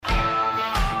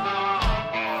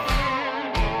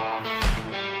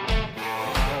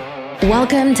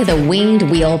Welcome to the Winged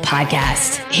Wheel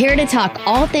Podcast. Here to talk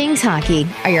all things hockey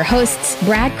are your hosts,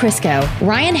 Brad Crisco,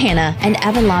 Ryan Hanna, and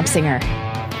Evan Lobsinger.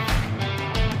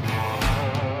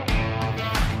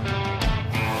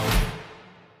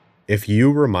 If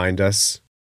you remind us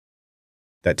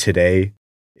that today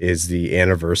is the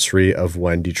anniversary of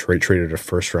when Detroit traded a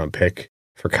first-round pick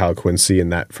for Kyle Quincy,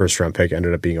 and that first-round pick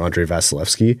ended up being Andrei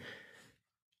Vasilevskiy,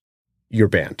 you're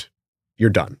banned. You're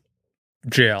done.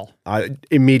 Jail.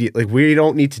 Immediately. We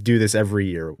don't need to do this every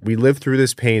year. We live through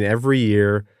this pain every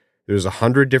year. There's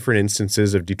 100 different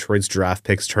instances of Detroit's draft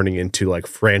picks turning into like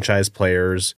franchise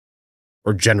players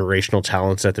or generational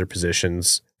talents at their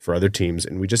positions for other teams.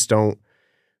 And we just don't.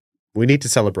 We need to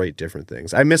celebrate different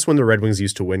things. I miss when the Red Wings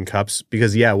used to win cups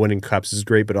because, yeah, winning cups is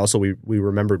great, but also we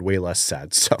remembered way less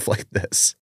sad stuff like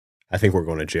this. I think we're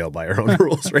going to jail by our own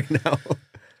rules right now.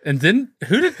 And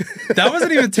that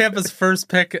wasn't even Tampa's first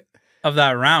pick of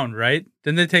that round, right?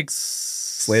 Didn't they take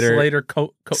Slater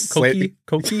Koki?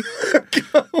 Koki?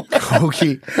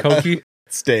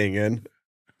 Staying in.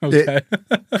 Okay.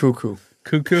 Cuckoo.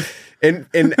 In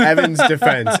Evan's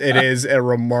defense, it is a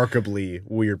remarkably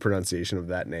weird pronunciation of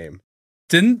that name.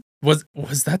 Was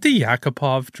that the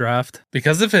Yakupov draft?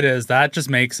 Because if it is, that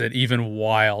just makes it even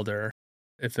wilder.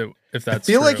 If that's I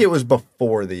feel true. like it was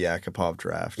before the Yakupov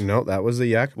draft. No, that was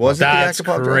the Yakupov. Was it That's the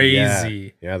Yakupov crazy.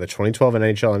 draft? Yeah, the 2012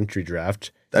 NHL entry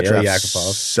draft. That Ilya draft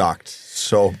Yakupov sucked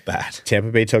so bad. Tampa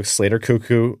Bay took Slater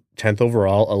Cuckoo, 10th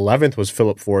overall. 11th was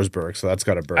Philip Forsberg, so that's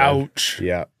got to burn. Ouch.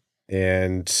 Yeah.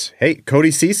 And, hey,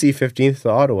 Cody Ceci, 15th to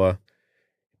Ottawa.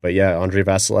 But, yeah, Andrei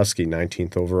Vasilevskiy,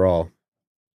 19th overall.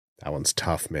 That one's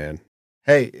tough, man.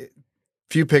 Hey,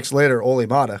 few picks later, Ole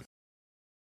Mata.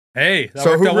 Hey, that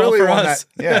So worked who out well really for won us.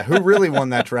 that? Yeah, who really won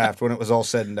that draft when it was all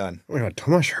said and done? Oh my God,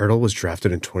 Tomas Hertl was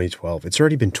drafted in 2012. It's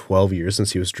already been 12 years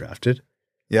since he was drafted.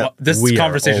 Yeah, Well, this We are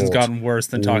conversation's old. gotten worse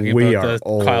than talking We about are the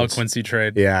old. Kyle Quincy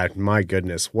trade. Yeah, my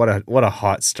goodness. What a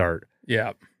hot start.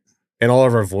 Yeah. And all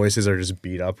of our voices are just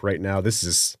beat up right now.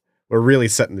 We're really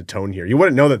setting the tone here. You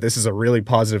wouldn't know that this is a really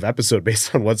positive episode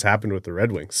based on what's happened with the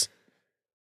Red Wings.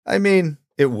 I mean,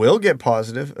 it will get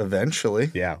positive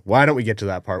eventually. Yeah. Why don't we get to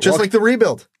that part? Just like the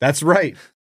rebuild. That's right.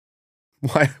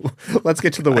 Why? Let's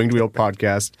get to the Winged Wheel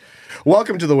Podcast.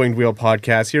 Welcome to the Winged Wheel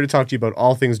Podcast. Here to talk to you about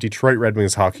all things Detroit Red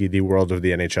Wings hockey, the world of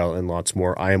the NHL, and lots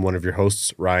more. I am one of your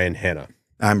hosts, Ryan Hanna.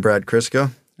 I'm Brad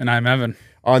Crisco. And I'm Evan.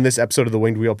 On this episode of the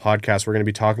Winged Wheel Podcast, we're going to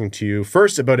be talking to you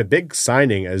first about a big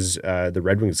signing as the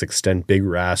Red Wings extend Big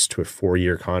Ras to a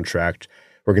 4-year contract.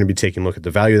 We're going to be taking a look at the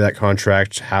value of that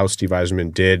contract, how Steve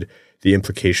Yzerman did, the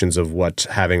implications of what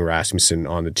having Rasmussen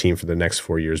on the team for the next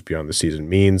 4 years beyond the season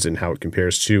means, and how it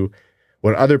compares to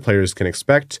what other players can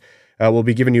expect. We'll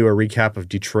be giving you a recap of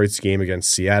Detroit's game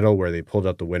against Seattle, where they pulled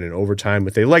out the win in overtime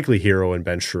with a likely hero in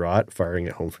Ben Sherratt firing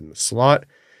it home from the slot.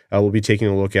 We'll be taking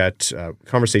a look at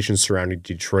conversations surrounding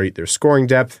Detroit, their scoring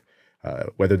depth,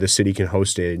 whether the city can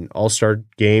host an all-star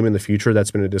game in the future. That's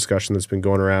been a discussion that's been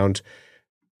going around.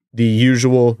 The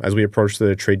usual, as we approach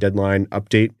the trade deadline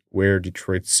update, where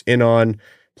Detroit's in on,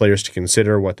 players to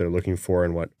consider, what they're looking for,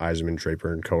 and what Yzerman,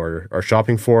 Draper, and co. are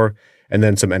shopping for. And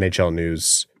then some NHL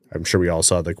news. I'm sure we all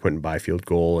saw the Quentin Byfield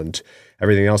goal and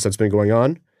everything else that's been going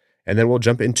on. And then we'll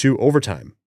jump into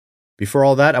overtime. Before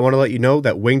all that, I want to let you know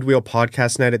that Winged Wheel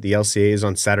Podcast Night at the LCA is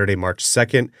on Saturday, March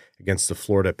 2nd against the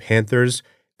Florida Panthers.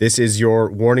 This is your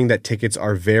warning that tickets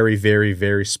are very, very,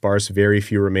 very sparse. Very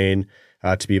few remain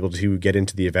to be able to get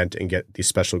into the event and get the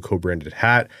special co-branded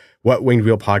hat. What Winged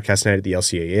Wheel Podcast Night at the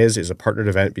LCA is a partnered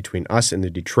event between us and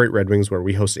the Detroit Red Wings where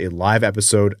we host a live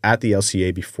episode at the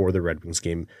LCA before the Red Wings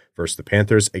game versus the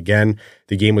Panthers. Again,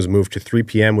 the game was moved to 3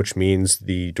 p.m., which means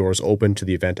the doors open to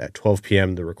the event at 12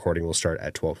 p.m. The recording will start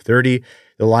at 12:30.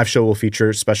 The live show will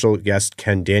feature special guest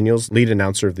Ken Daniels, lead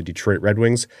announcer of the Detroit Red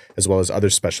Wings, as well as other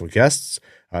special guests.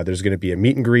 There's going to be a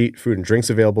meet and greet, food and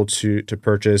drinks available to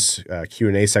purchase,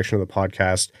 Q&A section of the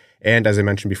podcast. And as I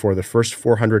mentioned before, the first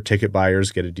 400 ticket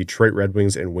buyers get a Detroit Red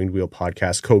Wings and Winged Wheel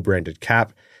Podcast co-branded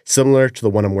cap, similar to the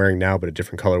one I'm wearing now, but a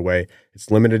different colorway. It's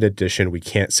limited edition. We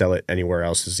can't sell it anywhere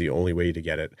else. Is the only way to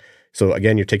get it. So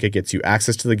again, your ticket gets you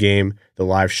access to the game, the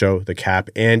live show, the cap,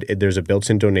 and there's a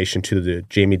built-in donation to the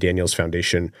Jamie Daniels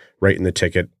Foundation right in the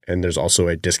ticket. And there's also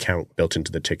a discount built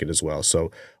into the ticket as well.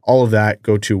 So all of that,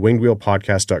 go to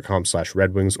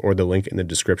wingedwheelpodcast.com/Red Wings or the link in the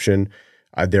description.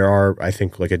 There are, I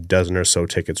think, like a dozen or so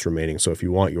tickets remaining. So if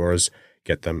you want yours,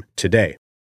 get them today.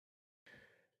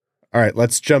 All right,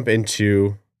 let's jump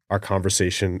into our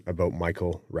conversation about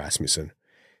Michael Rasmussen.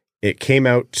 It came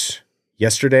out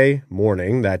yesterday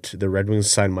morning that the Red Wings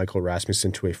signed Michael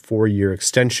Rasmussen to a 4-year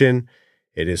extension.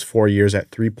 It is 4 years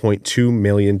at $3.2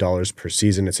 million per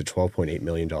season. It's a $12.8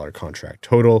 million contract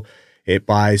total. It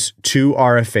buys 2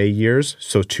 RFA years,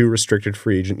 so 2 restricted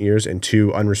free agent years and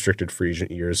 2 unrestricted free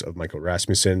agent years of Michael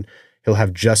Rasmussen. He'll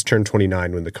have just turned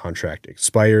 29 when the contract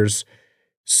expires.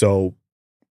 So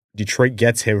Detroit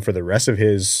gets him for the rest of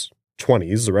his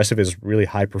 20s, the rest of his really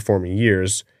high-performing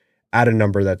years, at a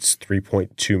number that's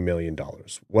 $3.2 million.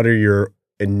 What are your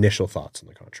initial thoughts on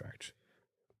the contract?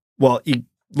 Well, you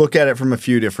look at it from a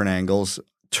few different angles.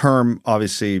 Term,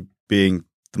 obviously, being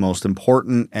the most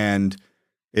important, and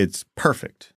it's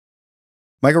perfect.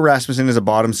 Michael Rasmussen is a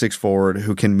bottom 6 forward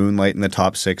who can moonlight in the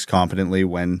top 6 competently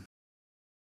when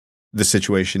the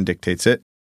situation dictates it.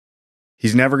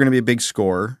 He's never going to be a big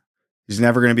scorer. He's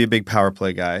never going to be a big power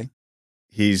play guy.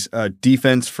 He's a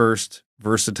defense-first,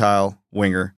 versatile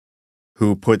winger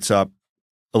who puts up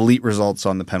elite results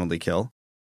on the penalty kill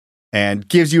and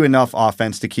gives you enough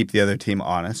offense to keep the other team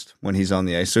honest when he's on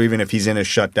the ice. So even if he's in a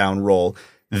shutdown role,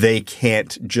 they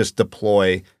can't just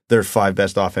deploy their 5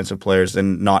 best offensive players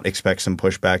and not expect some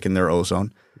pushback in their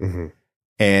O-zone. Mm-hmm.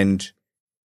 And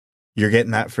you're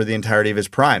getting that for the entirety of his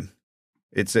prime.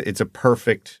 It's a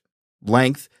perfect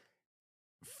length.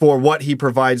 For what he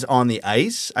provides on the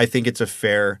ice, I think it's a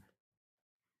fair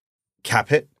cap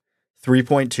hit.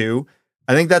 3.2.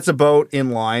 I think that's about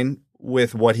in line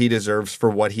with what he deserves for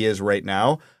what he is right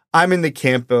now. I'm in the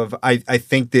camp of, I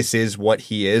think this is what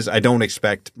he is. I don't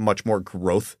expect much more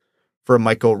growth from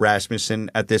Michael Rasmussen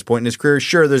at this point in his career.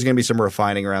 Sure, there's going to be some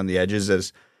refining around the edges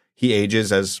as he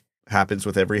ages, as happens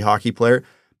with every hockey player.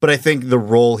 But I think the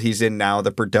role he's in now,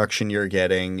 the production you're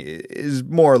getting, is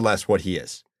more or less what he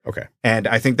is. Okay. And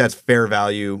I think that's fair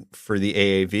value for the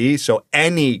AAV. So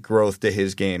any growth to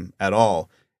his game at all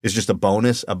is just a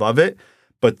bonus above it.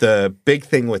 But the big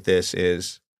thing with this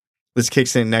is this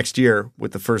kicks in next year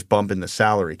with the first bump in the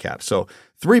salary cap. So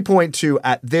 3.2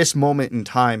 at this moment in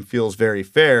time feels very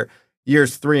fair.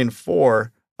 Years 3 and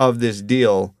 4 of this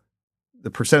deal, the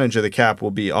percentage of the cap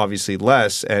will be obviously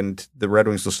less, and the Red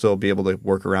Wings will still be able to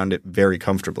work around it very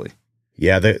comfortably.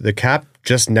 Yeah, the cap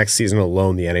just next season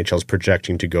alone, the NHL is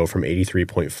projecting to go from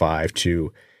 83.5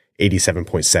 to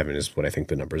 87.7 is what I think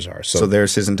the numbers are. So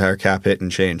there's his entire cap hit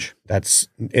and change. That's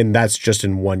just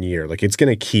in 1 year. Like, it's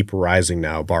going to keep rising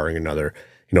now, barring another,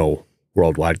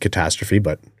 worldwide catastrophe.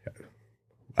 But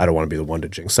I don't want to be the one to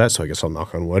jinx that, so I guess I'll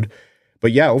knock on wood.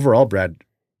 But yeah, overall, Brad,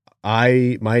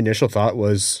 my initial thought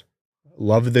was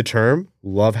love the term,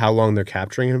 love how long they're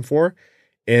capturing him for,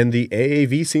 and the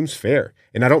AAV seems fair.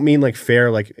 And I don't mean like fair,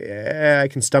 like I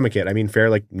can stomach it. I mean fair,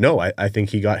 like no, I think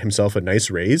he got himself a nice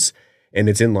raise, and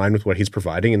it's in line with what he's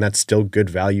providing, and that's still good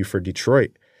value for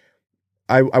Detroit.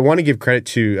 I want to give credit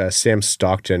to Sam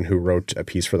Stockton, who wrote a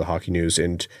piece for the Hockey News,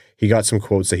 and he got some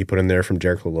quotes that he put in there from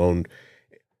Derek Lalonde,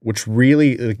 which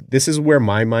really, this is where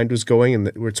my mind was going,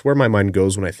 and it's where my mind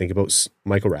goes when I think about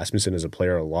Michael Rasmussen as a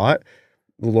player a lot.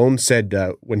 Lalonde said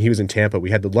when he was in Tampa,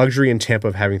 we had the luxury in Tampa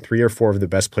of having 3 or 4 of the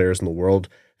best players in the world,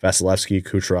 Vasilevsky,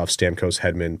 Kucherov, Stamkos,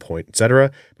 Hedman, Point,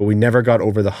 etc. But we never got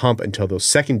over the hump until those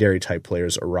secondary type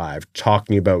players arrived,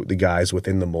 talking about the guys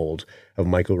within the mold of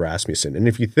Michael Rasmussen. And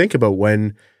if you think about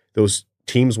when those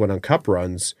teams went on cup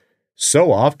runs,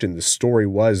 so often the story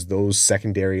was those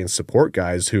secondary and support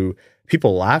guys who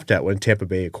people laughed at when Tampa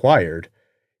Bay acquired,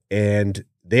 and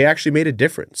they actually made a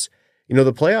difference.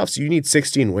 The playoffs, you need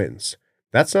 16 wins.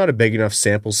 That's not a big enough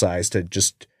sample size to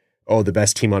just, the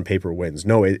best team on paper wins.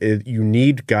 No, you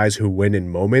need guys who win in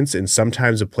moments, and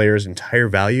sometimes a player's entire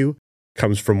value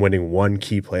comes from winning one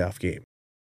key playoff game.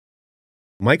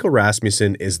 Michael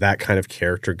Rasmussen is that kind of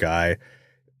character guy.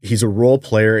 He's a role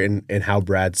player in how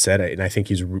Brad said it, and I think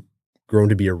he's grown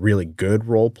to be a really good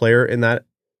role player in that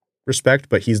respect,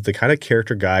 but he's the kind of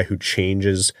character guy who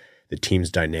changes the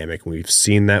team's dynamic. We've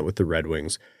seen that with the Red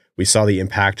Wings. We saw the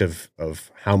impact of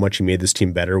how much he made this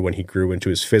team better when he grew into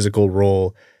his physical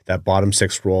role, that bottom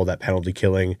 6 role, that penalty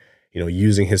killing,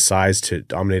 using his size to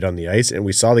dominate on the ice. And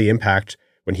we saw the impact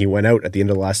when he went out at the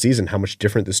end of the last season, how much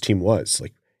different this team was.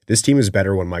 Like, this team is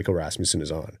better when Michael Rasmussen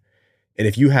is on. And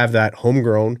if you have that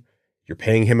homegrown, you're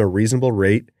paying him a reasonable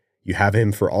rate, you have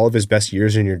him for all of his best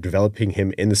years, and you're developing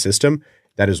him in the system,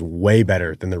 that is way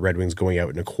better than the Red Wings going out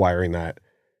and acquiring that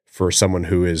for someone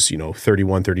who is,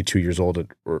 31, 32 years old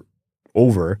or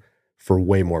over for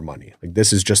way more money. Like,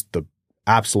 this is just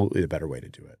absolutely the better way to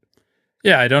do it.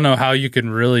 Yeah, I don't know how you can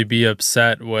really be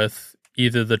upset with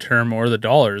either the term or the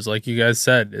dollars. Like you guys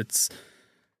said, it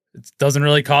doesn't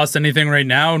really cost anything right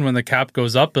now, and when the cap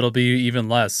goes up, it'll be even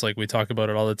less. Like we talk about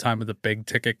it all the time with the big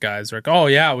ticket guys. Like, oh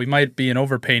yeah, we might be an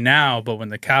overpay now, but when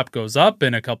the cap goes up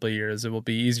in a couple of years, it will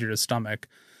be easier to stomach.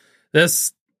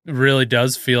 This really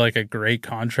does feel like a great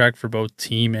contract for both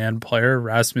team and player.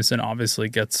 Rasmussen obviously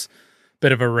gets a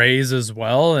bit of a raise as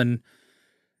well, and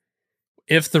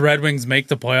if the Red Wings make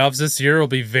the playoffs this year, it'll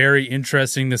be very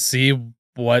interesting to see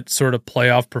what sort of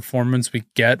playoff performance we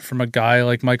get from a guy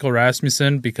like Michael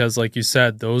Rasmussen, because like you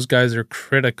said, those guys are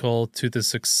critical to the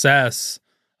success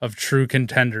of true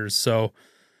contenders. So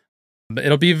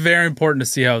it'll be very important to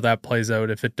see how that plays out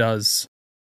if it does.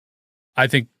 I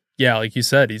think, yeah, like you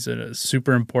said, he's a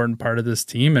super important part of this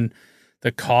team, and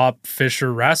the Kopp,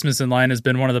 Fischer, Rasmussen line has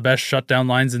been one of the best shutdown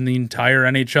lines in the entire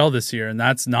NHL this year, and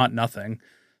that's not nothing.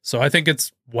 So I think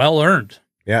it's well earned.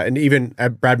 Yeah, and even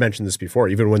Brad mentioned this before,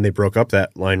 even when they broke up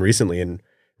that line recently and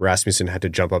Rasmussen had to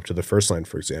jump up to the first line,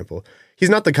 for example, he's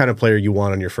not the kind of player you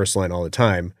want on your first line all the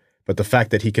time, but the fact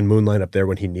that he can moonlight up there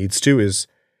when he needs to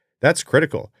that's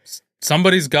critical.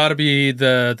 Somebody's got to be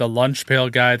the lunch pail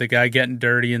guy, the guy getting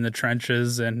dirty in the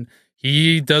trenches, and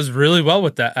he does really well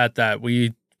with that. At that,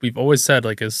 we've always said,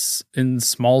 like, is in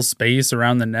small space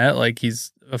around the net, like,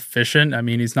 he's efficient. I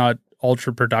mean, he's not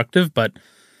ultra productive, but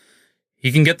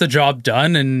he can get the job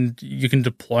done, and you can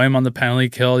deploy him on the penalty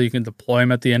kill. You can deploy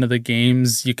him at the end of the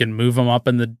games. You can move him up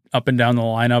and down the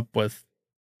lineup with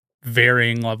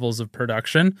varying levels of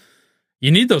production.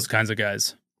 You need those kinds of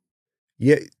guys.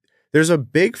 Yeah, there's a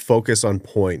big focus on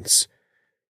points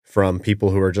from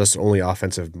people who are just only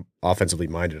offensively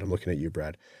minded. I'm looking at you,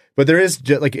 Brad. But there is,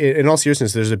 like, in all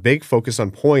seriousness, there's a big focus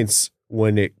on points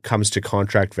when it comes to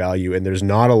contract value, and there's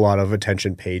not a lot of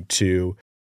attention paid to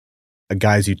a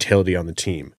guy's utility on the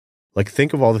team. Like,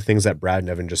 think of all the things that Brad and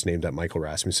Evan just named that Michael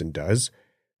Rasmussen does.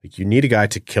 Like, you need a guy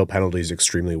to kill penalties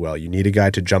extremely well. You need a guy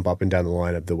to jump up and down the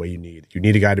lineup the way you need. You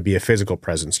need a guy to be a physical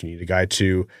presence. You need a guy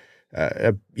to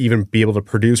even be able to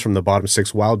produce from the bottom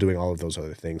six while doing all of those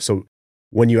other things. So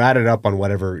when you add it up on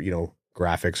whatever,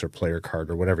 graphics or player card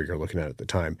or whatever you're looking at the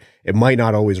time, it might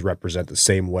not always represent the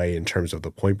same way in terms of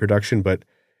the point production, but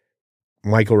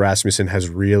Michael Rasmussen has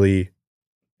really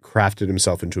crafted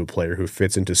himself into a player who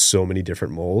fits into so many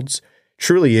different molds.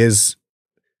 Truly is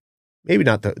maybe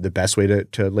not the best way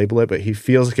to label it, but he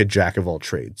feels like a jack of all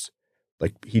trades.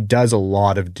 Like, he does a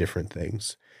lot of different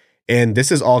things. And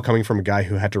this is all coming from a guy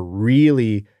who had to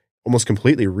really almost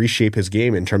completely reshape his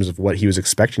game in terms of what he was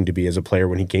expecting to be as a player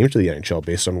when he came to the NHL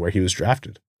based on where he was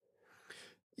drafted.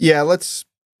 Yeah, let's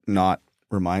not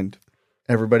remind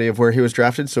everybody of where he was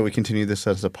drafted so we continue this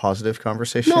as a positive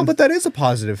conversation. No, but that is a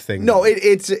positive thing. No,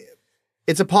 it's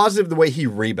a positive the way he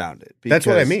rebounded. That's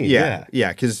what I mean. Yeah,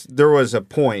 because there was a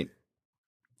point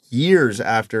years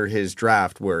after his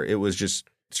draft where it was just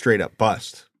straight up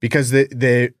bust. Because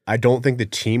I don't think the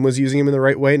team was using him in the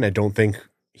right way, and I don't think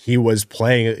he was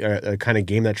playing a kind of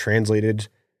game that translated.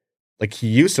 Like, he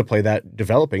used to play that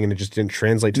developing, and it just didn't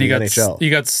translate to the NHL.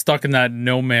 He got stuck in that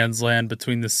no man's land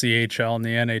between the CHL and the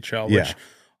NHL, which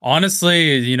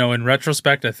honestly, in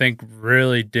retrospect, I think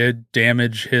really did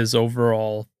damage his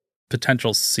overall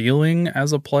potential ceiling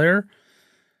as a player.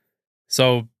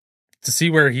 So to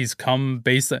see where he's come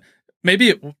based on, maybe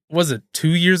it was 2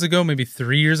 years ago, maybe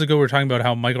 3 years ago, we were talking about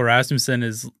how Michael Rasmussen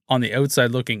is on the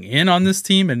outside looking in on this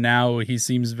team, and now he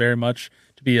seems very much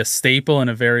to be a staple and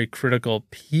a very critical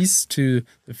piece to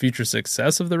the future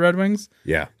success of the Red Wings.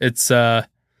 Yeah. It's,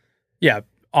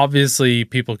 obviously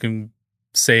people can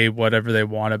say whatever they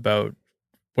want about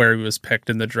where he was picked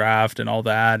in the draft and all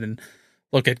that, and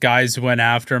look at guys who went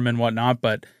after him and whatnot,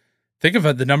 but think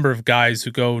about the number of guys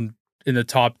who go in the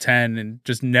top 10 and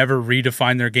just never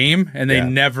redefine their game, and they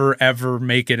never, ever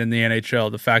make it in the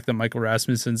NHL. The fact that Michael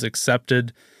Rasmussen's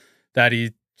accepted that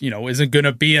he, isn't going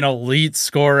to be an elite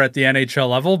scorer at the NHL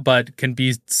level, but can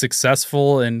be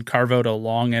successful and carve out a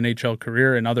long NHL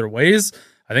career in other ways,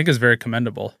 I think is very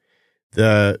commendable.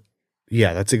 That's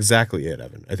exactly it,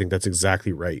 Evan. I think that's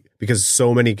exactly right. Because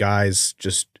so many guys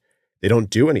they don't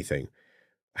do anything.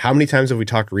 How many times have we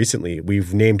talked recently?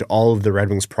 We've named all of the Red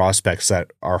Wings prospects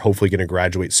that are hopefully going to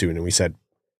graduate soon, and we said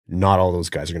not all those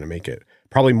guys are going to make it.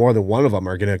 Probably more than one of them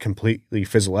are going to completely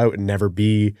fizzle out and never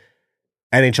be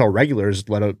NHL regulars,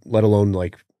 let alone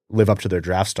like live up to their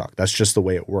draft stock. That's just the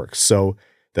way it works. So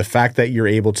the fact that you're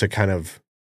able to kind of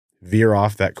veer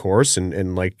off that course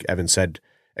and like Evan said,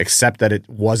 accept that it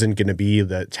wasn't going to be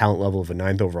the talent level of a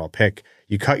 9th overall pick,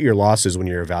 you cut your losses when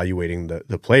you're evaluating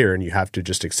the player, and you have to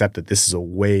just accept that this is a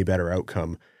way better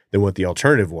outcome than what the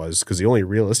alternative was, because the only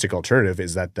realistic alternative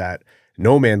is that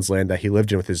no man's land that he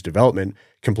lived in with his development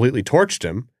completely torched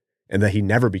him, and that he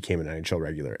never became an NHL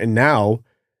regular. And now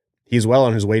he's well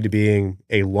on his way to being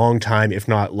a long-time, if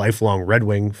not lifelong, Red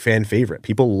Wing fan favorite.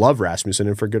 People love Rasmussen,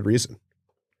 and for good reason.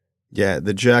 Yeah,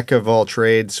 the jack of all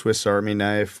trades, Swiss Army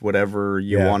knife, whatever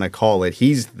you want to call it.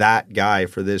 He's that guy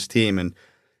for this team. And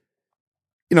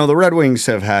The Red Wings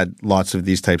have had lots of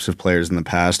these types of players in the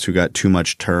past who got too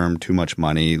much term, too much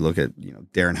money. Look at,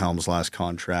 Darren Helm's last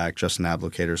contract, Justin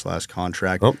Ablocator's last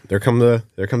contract. Oh, there comes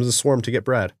the swarm to get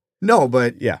Brad. No,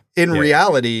 but in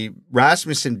reality, Yeah.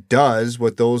 Rasmussen does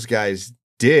what those guys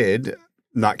did,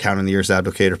 not counting the years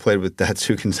Ablocator played with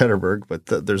Datsuk and Zetterberg, but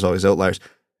there's always outliers.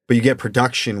 But you get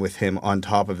production with him on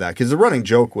top of that. Because the running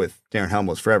joke with Darren Helm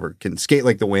was forever, can skate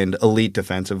like the wind, elite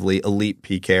defensively, elite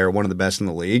PK, one of the best in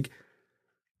the league.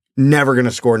 Never going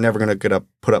to score, never going to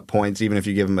put up points, even if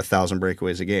you give him 1,000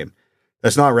 breakaways a game.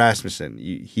 That's not Rasmussen.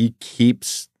 He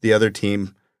keeps the other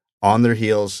team on their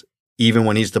heels, even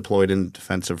when he's deployed in a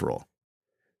defensive role.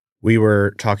 We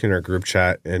were talking in our group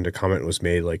chat, and a comment was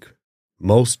made like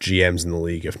most GMs in the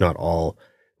league, if not all,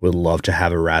 would love to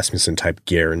have a Rasmussen type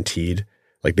guaranteed.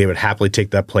 Like they would happily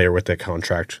take that player with that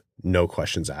contract, no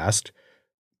questions asked.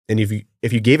 And if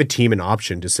you gave a team an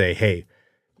option to say, hey,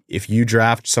 if you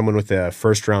draft someone with a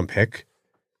first round pick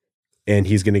and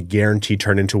he's going to guarantee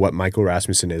turn into what Michael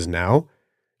Rasmussen is now,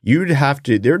 there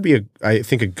would be I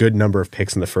think a good number of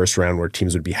picks in the first round where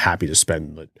teams would be happy to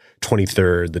spend the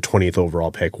 23rd, the 20th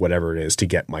overall pick, whatever it is, to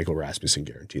get Michael Rasmussen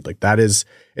guaranteed. Like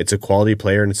it's a quality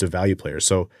player and it's a value player.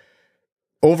 So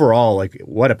overall, like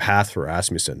what a path for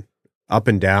Rasmussen, up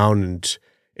and down. And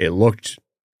it looked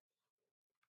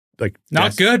like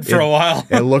not good for a while.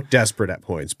 It looked desperate at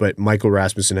points, but Michael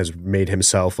Rasmussen has made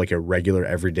himself like a regular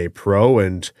everyday pro,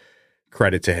 and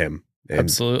credit to him. And,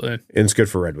 absolutely. And it's good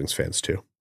for Red Wings fans too.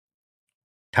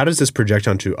 How does this project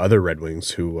onto other Red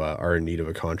Wings who are in need of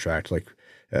a contract? Like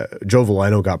Joe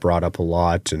Veleno got brought up a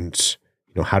lot, and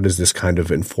how does this kind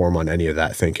of inform on any of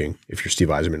that thinking if you're Steve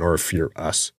Yzerman or if you're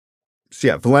us?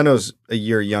 So Veleno's a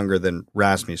year younger than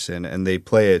Rasmussen, and they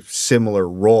play a similar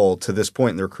role to this point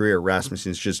in their career.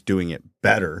 Rasmussen's just doing it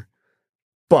better.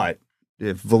 But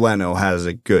if Veleno has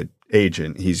a good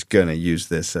agent, he's going to use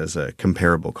this as a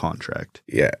comparable contract.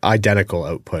 Yeah, identical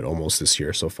output almost this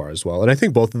year so far as well. And I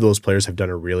think both of those players have done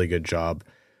a really good job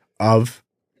of,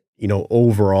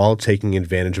 overall taking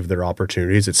advantage of their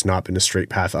opportunities. It's not been a straight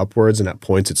path upwards, and at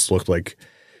points it's looked like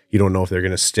you don't know if they're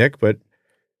going to stick, but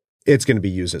it's going to be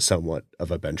used as somewhat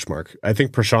of a benchmark. I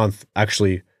think Prashanth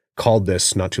actually called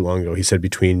this not too long ago. He said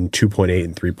between 2.8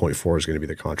 and 3.4 is going to be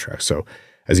the contract. So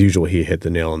as usual, he hit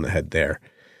the nail on the head there.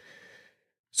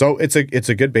 So it's a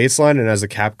good baseline, and as the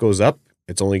cap goes up,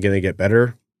 it's only going to get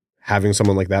better. Having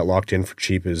someone like that locked in for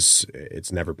cheap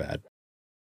it's never bad.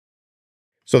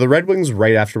 So the Red Wings,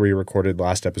 right after we recorded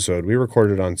last episode, we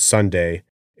recorded on Sunday,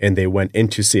 and they went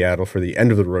into Seattle for the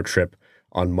end of the road trip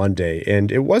on Monday.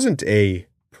 And it wasn't a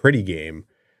pretty game,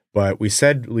 but we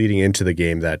said leading into the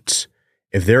game that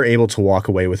if they're able to walk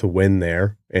away with a win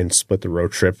there and split the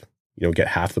road trip, get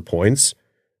half the points,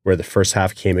 where the first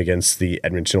half came against the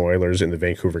Edmonton Oilers and the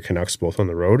Vancouver Canucks both on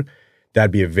the road,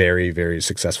 that'd be a very, very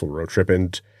successful road trip.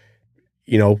 And,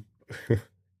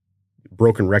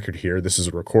 broken record here, this is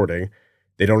a recording.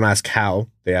 They don't ask how,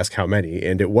 they ask how many.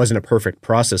 And it wasn't a perfect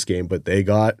process game, but they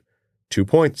got 2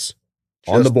 points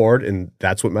on the board, and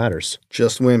that's what matters.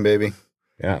 Just win, baby.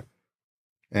 Yeah.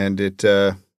 And it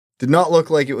did not look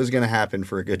like it was going to happen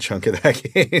for a good chunk of that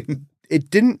game. It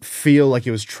didn't feel like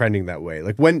it was trending that way.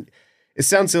 Like when, it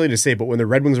sounds silly to say, but when the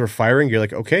Red Wings were firing, you're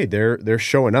like, okay, they're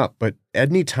showing up. But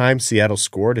any time Seattle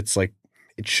scored, it's like,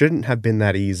 it shouldn't have been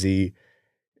that easy.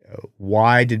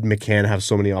 Why did McCann have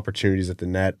so many opportunities at the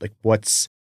net? Like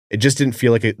it just didn't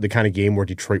feel like the kind of game where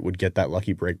Detroit would get that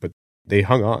lucky break, but they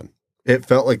hung on. It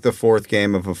felt like the fourth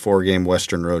game of a 4-game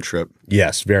Western road trip.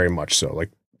 Yes, very much so.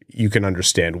 Like you can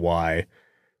understand why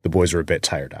the boys were a bit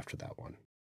tired after that one.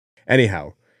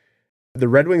 Anyhow, the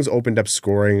Red Wings opened up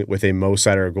scoring with a Mo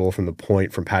Seider goal from the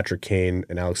point from Patrick Kane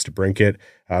and Alex DeBrincat.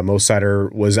 Mo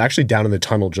Seider was actually down in the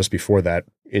tunnel just before that,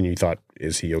 and you thought,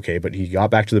 is he okay? But he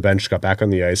got back to the bench, got back on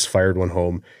the ice, fired one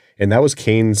home, and that was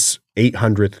Kane's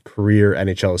 800th career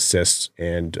NHL assists,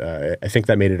 and I think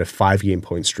that made it a 5-game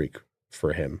point streak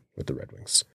for him with the Red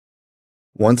Wings.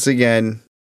 Once again,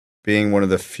 being one of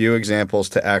the few examples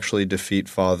to actually defeat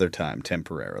Father Time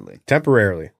temporarily.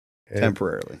 Temporarily.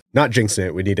 Not jinxing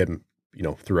it. We need him,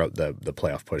 throughout the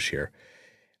playoff push here.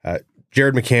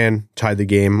 Jared McCann tied the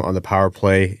game on the power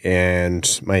play,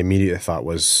 and my immediate thought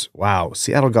was, wow,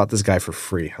 Seattle got this guy for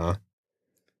free, huh?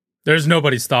 There's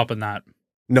nobody stopping that.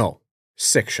 No.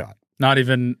 Sick shot. Not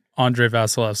even Andrei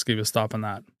Vasilevsky was stopping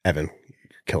that. Evan,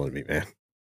 you're killing me, man.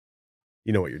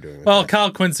 You know what you're doing. Well,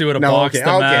 Kyle Quincy would have boxed him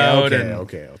out.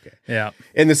 Okay. Yeah.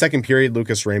 In the second period,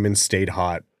 Lucas Raymond stayed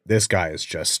hot. This guy is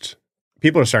just...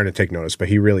 People are starting to take notice, but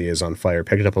he really is on fire.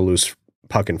 Picked up a loose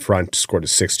puck in front, scored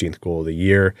his 16th goal of the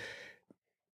year.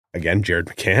 Again, Jared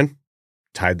McCann,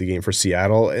 tied the game for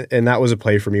Seattle. And that was a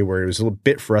play for me where it was a little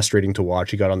bit frustrating to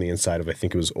watch. He got on the inside of, I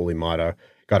think it was Oli Mata,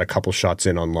 got a couple shots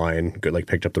in on line,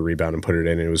 picked up the rebound and put it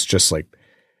in. And it was just like,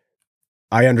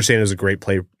 I understand it was a great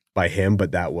play by him,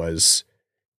 but that was,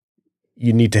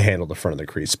 you need to handle the front of the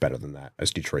crease better than that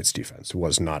as Detroit's defense. It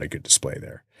was not a good display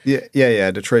there.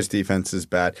 Yeah. Detroit's defense is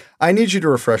bad. I need you to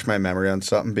refresh my memory on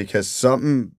something because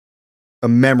a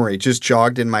memory just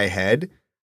jogged in my head,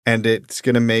 and it's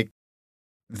going to make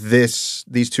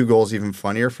these two goals even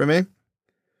funnier for me.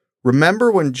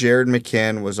 Remember when Jared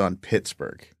McCann was on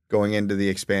Pittsburgh going into the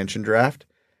expansion draft,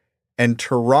 and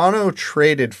Toronto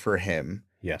traded for him?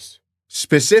 Yes.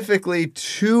 Specifically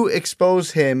to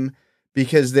expose him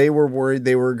because they were worried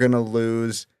they were going to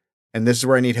lose. And this is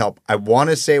where I need help. I want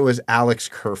to say it was Alex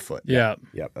Kerfoot. Yeah.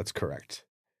 Yep, that's correct.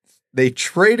 They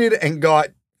traded and got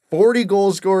 40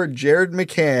 goal scorer Jared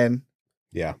McCann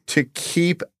to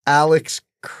keep Alex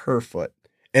Kerfoot.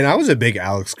 And I was a big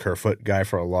Alex Kerfoot guy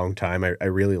for a long time. I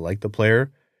really liked the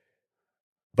player.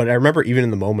 But I remember even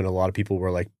in the moment, a lot of people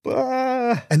were like,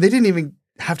 bah. And they didn't even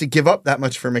have to give up that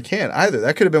much for McCann either.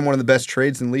 That could have been one of the best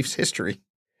trades in Leafs history.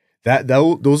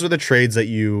 Those are the trades that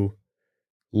you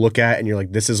look at and you're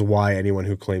like, this is why anyone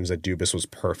who claims that Dubas was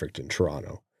perfect in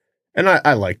Toronto. And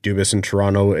I like Dubas in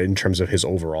Toronto in terms of his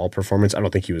overall performance. I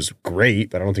don't think he was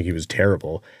great, but I don't think he was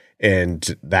terrible.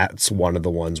 And that's one of the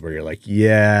ones where you're like,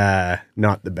 yeah,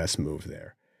 not the best move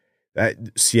there. That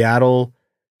Seattle,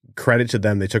 credit to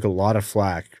them, they took a lot of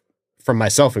flack, from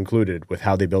myself included, with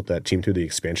how they built that team through the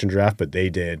expansion draft, but they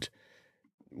did,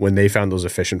 when they found those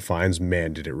efficient finds,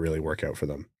 man, did it really work out for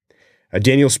them.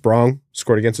 Daniel Sprong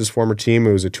scored against his former team.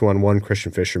 It was a 2-on-1.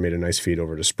 Christian Fischer made a nice feed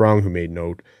over to Sprong, who made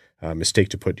no mistake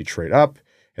to put Detroit up.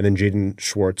 And then Jaden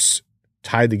Schwartz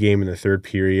tied the game in the third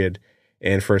period.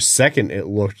 And for a second, it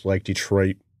looked like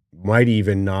Detroit might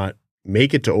even not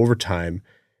make it to overtime,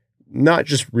 not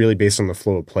just really based on the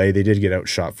flow of play. They did get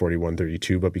outshot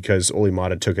 41-32, but because Oli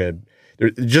Mata took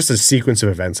just a sequence of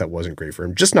events that wasn't great for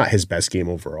him, just not his best game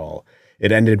overall.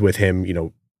 It ended with him,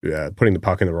 putting the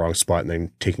puck in the wrong spot and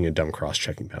then taking a dumb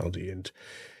cross-checking penalty. And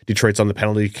Detroit's on the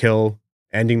penalty kill,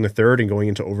 ending the third and going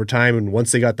into overtime. And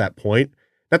once they got that point,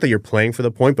 not that you're playing for the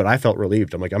point, but I felt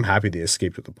relieved. I'm like, I'm happy they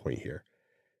escaped with the point here.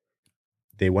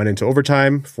 They went into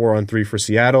overtime, 4-on-3 for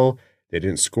Seattle. They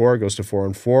didn't score, goes to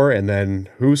 4-on-4. And then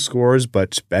who scores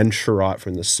but Ben Sherratt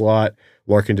from the slot?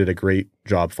 Larkin did a great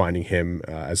job finding him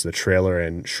as the trailer,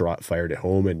 and Sherratt fired it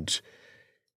home, and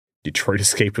Detroit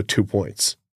escaped with 2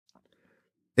 points.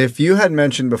 If you had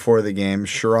mentioned before the game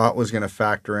Sherratt was going to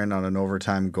factor in on an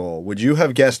overtime goal, would you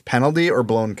have guessed penalty or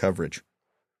blown coverage?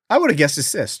 I would have guessed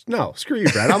assist. No, screw you,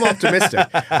 Brad. I'm optimistic.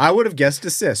 I would have guessed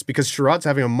assist because Sherratt's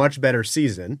having a much better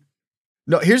season.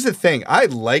 No, here's the thing. I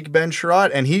like Ben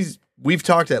Sherratt, and we've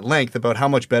talked at length about how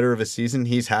much better of a season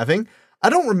he's having. I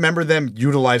don't remember them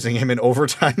utilizing him in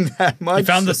overtime that much. He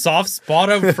found the soft spot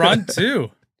up front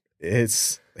too.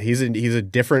 He's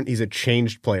a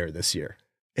changed player this year.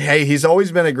 Hey, he's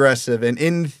always been aggressive, and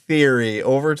in theory,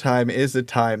 overtime is a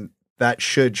time that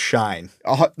should shine.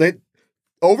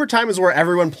 Overtime is where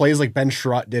everyone plays like Ben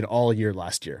Sherratt did all year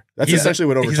last year. That's essentially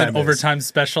what overtime is. He's an overtime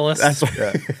specialist. That's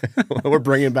what we're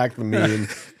bringing back the meme.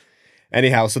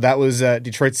 Anyhow, so that was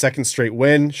Detroit's second straight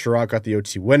win. Sherratt got the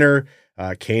OT winner.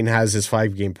 Kane has his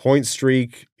 5-game point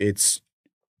streak.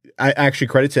 I actually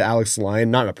credit to Alex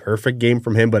Lyon. Not a perfect game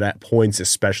from him, but at points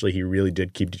especially, he really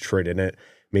did keep Detroit in it.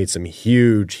 Made some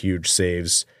huge, huge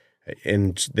saves.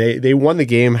 And they won the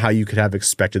game how you could have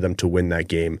expected them to win that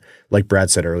game, like Brad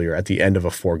said earlier, at the end of a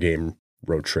 4-game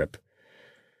road trip.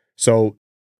 So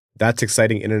that's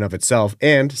exciting in and of itself.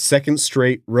 And second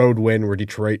straight road win where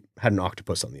Detroit had an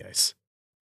octopus on the ice.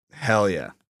 Hell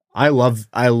yeah. I love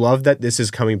that this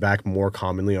is coming back more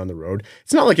commonly on the road.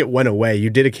 It's not like it went away. You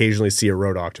did occasionally see a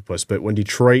road octopus, but when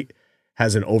Detroit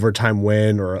has an overtime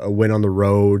win or a win on the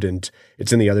road and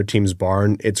it's in the other team's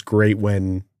barn, it's great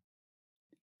when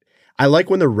I like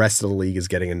when the rest of the league is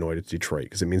getting annoyed at Detroit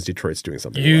because it means Detroit's doing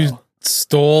something well. You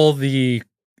stole the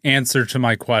answer to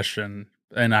my question,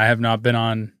 and I have not been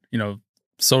on,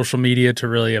 social media to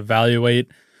really evaluate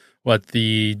what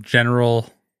the general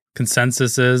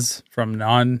consensus is from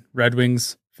non-Red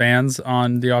Wings fans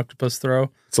on the octopus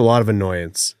throw. It's a lot of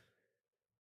annoyance.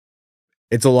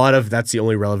 It's a lot of that's the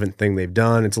only relevant thing they've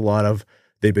done. It's a lot of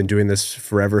they've been doing this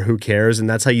forever. Who cares? And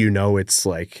that's how you know it's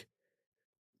like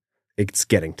it's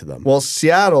getting to them. Well,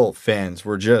 Seattle fans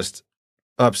were just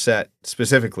upset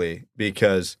specifically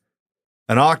because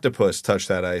an octopus touched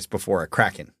that ice before a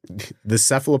kraken. The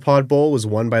Cephalopod Bowl was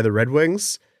won by the Red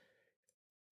Wings.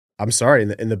 I'm sorry,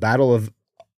 in the battle of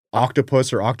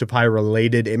octopus or octopi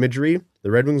related imagery,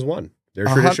 the Red Wings won. Their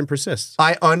tradition persists.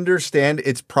 I understand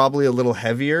it's probably a little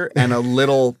heavier and a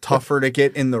little tougher to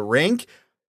get in the rink,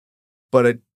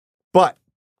 but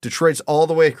Detroit's all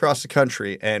the way across the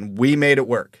country, and we made it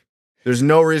work. There's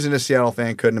no reason a Seattle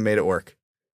fan couldn't have made it work.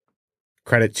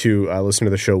 Credit to listener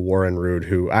to the show, Warren Rude,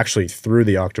 who actually threw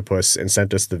the octopus and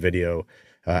sent us the video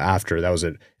after. That was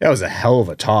a hell of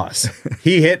a toss.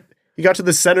 He got to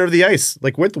the center of the ice,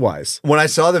 like widthwise. When I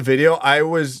saw the video, I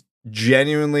was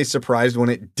genuinely surprised when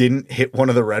it didn't hit one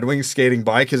of the Red Wings skating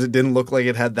by, because it didn't look like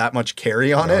it had that much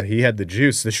carry on it. He had the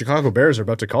juice. The Chicago Bears are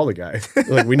about to call the guy.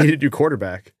 Like, we need to do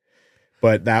quarterback.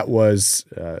 But that was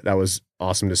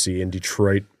awesome to see. And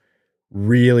Detroit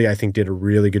really, I think, did a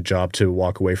really good job to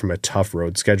walk away from a tough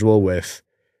road schedule with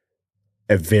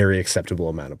a very acceptable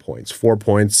amount of points. 4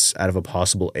 points out of a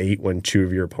possible 8 when 2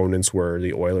 of your opponents were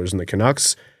the Oilers and the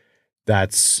Canucks.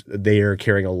 They are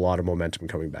carrying a lot of momentum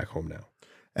coming back home now.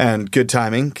 And good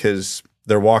timing, because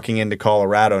they're walking into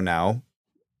Colorado now,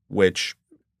 which,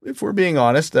 if we're being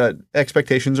honest,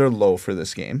 expectations are low for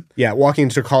this game. Yeah, walking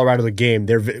into Colorado, the game,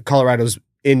 Colorado's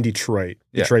in Detroit.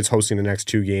 Yeah. Detroit's hosting the next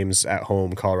 2 games at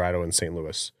home, Colorado and St.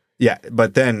 Louis. Yeah,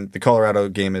 but then the Colorado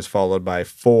game is followed by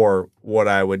 4 what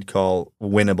I would call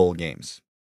winnable games.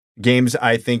 Games,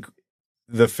 I think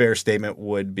the fair statement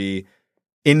would be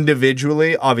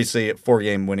individually, obviously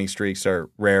 4-game winning streaks are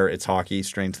rare. It's hockey.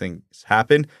 Strange things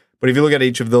happen. But if you look at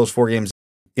each of those 4 games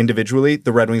individually,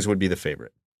 the Red Wings would be the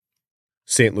favorite.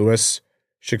 St. Louis,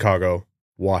 Chicago,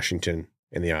 Washington,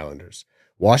 and the Islanders.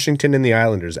 Washington and the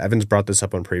Islanders, Evans brought this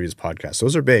up on previous podcasts.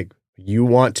 Those are big. You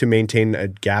want to maintain a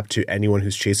gap to anyone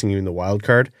who's chasing you in the wild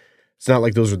card. It's not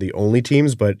like those are the only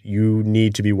teams, but you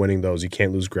need to be winning those. You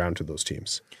can't lose ground to those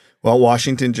teams. Well,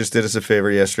 Washington just did us a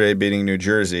favor yesterday, beating New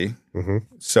Jersey. Mm-hmm.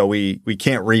 So we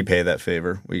can't repay that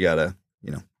favor. We got to,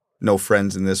 no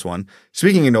friends in this one.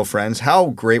 Speaking of no friends, how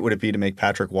great would it be to make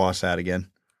Patrick Waugh sad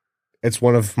again? It's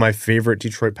one of my favorite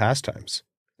Detroit pastimes.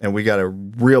 And we got a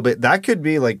real bit. That could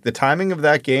be like the timing of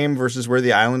that game versus where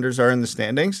the Islanders are in the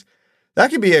standings. That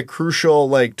could be a crucial,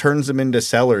 turns them into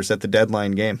sellers at the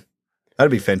deadline game. That'd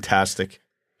be fantastic.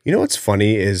 You know what's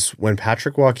funny is when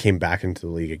Patrick Waugh came back into the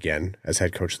league again as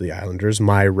head coach of the Islanders,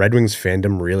 my Red Wings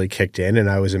fandom really kicked in, and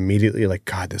I was immediately like,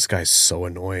 God, this guy's so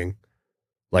annoying.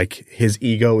 Like, his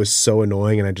ego is so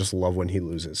annoying, and I just love when he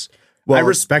loses. Well, I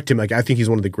respect him. Like, I think he's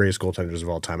one of the greatest goaltenders of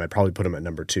all time. I'd probably put him at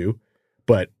number 2.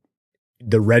 But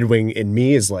the Red Wing in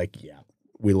me is like, yeah,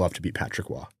 we love to beat Patrick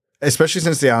Waugh. Especially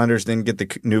since the Islanders didn't get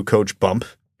the new coach bump.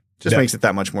 Just makes it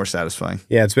that much more satisfying.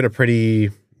 Yeah, it's been a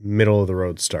pretty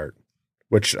middle-of-the-road start,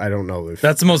 which I don't know if...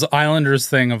 That's the most Islanders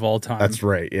thing of all time. That's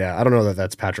right, yeah. I don't know that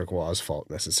that's Patrick Waugh's fault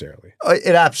necessarily.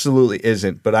 It absolutely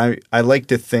isn't, but I like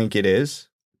to think it is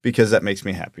because that makes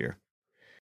me happier.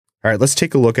 All right, let's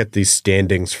take a look at the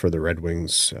standings for the Red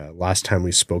Wings. Last time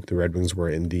we spoke, the Red Wings were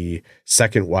in the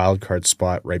second wildcard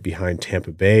spot right behind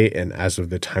Tampa Bay, and as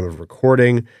of the time of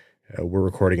recording... we're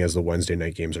recording as the Wednesday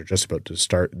night games are just about to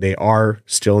start. They are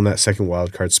still in that second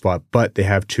wildcard spot, but they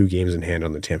have 2 games in hand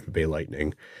on the Tampa Bay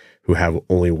Lightning, who have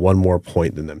only 1 more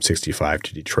point than them, 65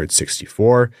 to Detroit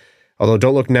 64. Although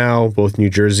don't look now, both New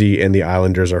Jersey and the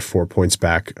Islanders are 4 points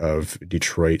back of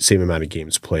Detroit, same amount of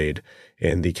games played,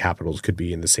 and the Capitals could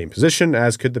be in the same position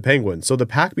as could the Penguins. So the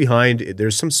pack behind,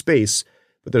 there's some space,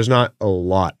 but there's not a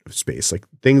lot of space. Like,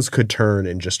 things could turn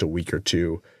in just a week or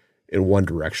 2 in one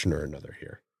direction or another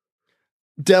here.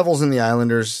 Devils and the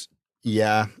Islanders,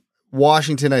 yeah.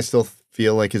 Washington, I still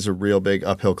feel like is a real big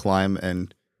uphill climb.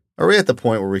 And are we at the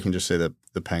point where we can just say that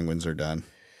the Penguins are done?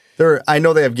 I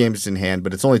know they have games in hand,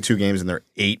 but it's only 2 games and they're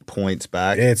 8 points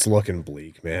back. It's looking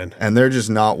bleak, man. And they're just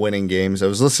not winning games. I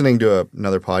was listening to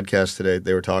another podcast today.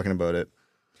 They were talking about it.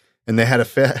 And they had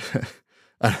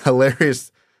a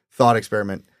hilarious thought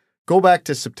experiment. Go back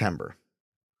to September.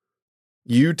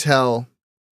 You tell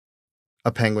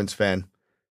a Penguins fan,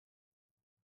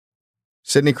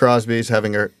 Sidney Crosby's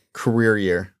having a career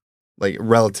year, like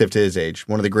relative to his age,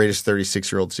 one of the greatest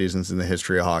 36-year-old seasons in the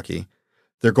history of hockey.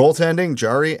 Their goaltending,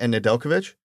 Jari and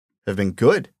Nedeljkovic, have been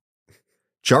good.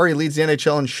 Jari leads the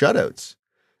NHL in shutouts.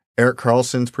 Erik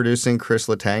Karlsson's producing, Chris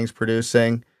Letang's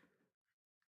producing.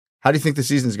 How do you think the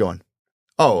season's going?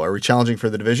 Oh, are we challenging for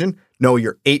the division? No,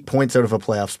 you're 8 points out of a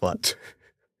playoff spot.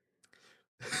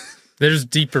 There's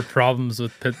deeper problems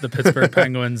with the Pittsburgh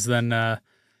Penguins than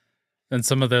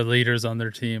some of their leaders on their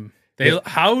team.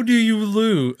 How do you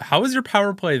lose? How is your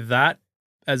power play that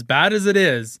as bad as it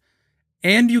is,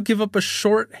 and you give up a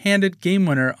short-handed game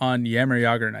winner on Jaromir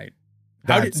Jagr night?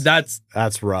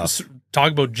 That's rough.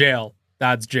 Talk about jail.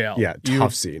 That's jail. Yeah,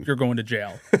 tough scene. You're going to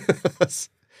jail.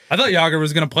 I thought Jagr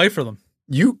was going to play for them.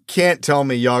 You can't tell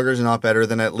me Jagr's not better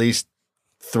than at least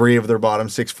 3 of their bottom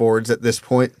 6 forwards at this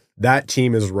point. That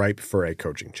team is ripe for a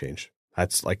coaching change.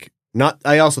 That's like not.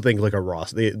 I also think like a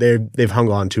Ross. They've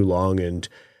hung on too long, and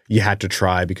you had to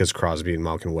try because Crosby and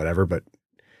Malkin, whatever. But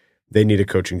they need a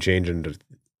coaching change, and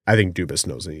I think Dubas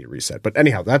knows they need a reset. But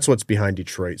anyhow, that's what's behind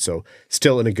Detroit. So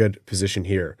still in a good position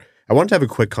here. I want to have a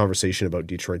quick conversation about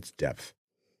Detroit's depth.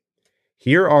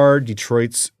 Here are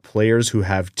Detroit's players who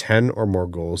have 10 or more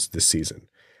goals this season.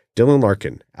 Dylan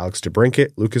Larkin, Alex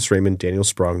DeBrincat, Lucas Raymond, Daniel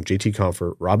Sprong, JT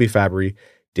Compher, Robbie Fabry,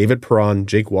 David Perron,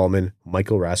 Jake Wallman,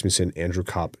 Michael Rasmussen, Andrew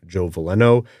Kopp, Joe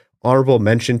Veleno. Honorable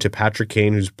mention to Patrick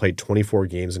Kane, who's played 24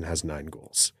 games and has 9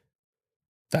 goals.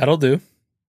 That'll do.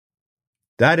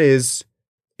 That is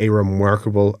a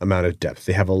remarkable amount of depth.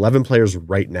 They have 11 players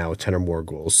right now with 10 or more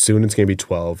goals. Soon it's going to be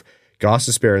 12. Goss,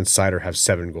 Despair, and Sider have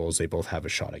 7 goals. They both have a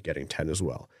shot at getting 10 as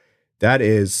well. That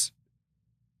is,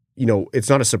 it's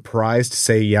not a surprise to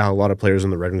say, yeah, a lot of players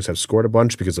in the Red Wings have scored a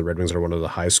bunch because the Red Wings are one of the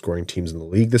highest scoring teams in the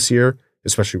league this year,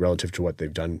 especially relative to what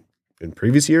they've done in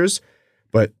previous years.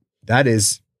 But that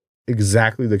is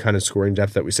exactly the kind of scoring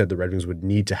depth that we said the Red Wings would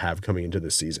need to have coming into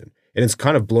this season. And it's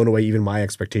kind of blown away even my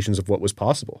expectations of what was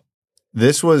possible.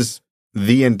 This was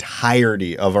the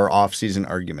entirety of our offseason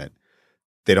argument.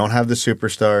 They don't have the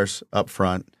superstars up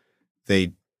front.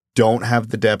 They don't have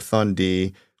the depth on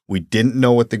D. We didn't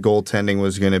know what the goaltending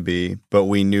was going to be, but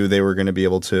we knew they were going to be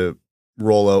able to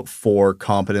roll out 4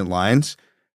 competent lines.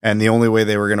 And the only way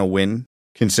they were going to win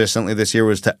consistently this year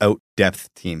was to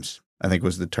out-depth teams, I think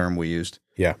was the term we used.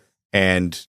 Yeah.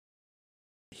 And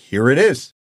here it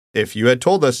is. If you had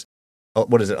told us,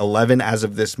 11 as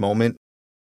of this moment,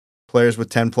 players with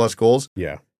 10-plus goals?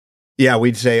 Yeah,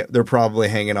 we'd say they're probably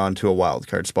hanging on to a wild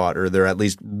card spot, or they're at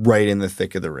least right in the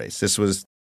thick of the race. This was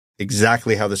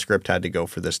exactly how the script had to go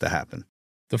for this to happen.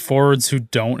 The forwards who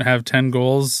don't have 10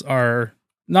 goals are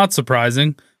not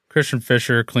surprising. Christian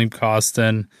Fischer, Klim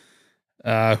Kostin,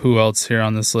 who else here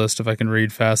on this list, if I can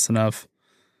read fast enough?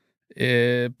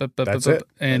 That's it.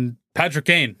 And Patrick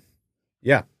Kane.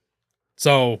 Yeah.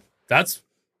 So that's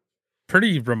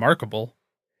pretty remarkable.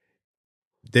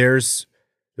 There's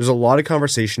a lot of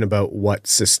conversation about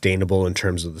what's sustainable in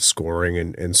terms of the scoring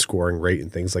and scoring rate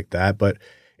and things like that, but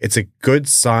it's a good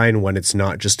sign when it's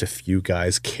not just a few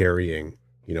guys carrying,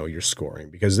 your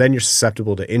scoring, because then you're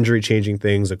susceptible to injury changing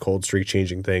things, a cold streak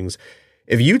changing things.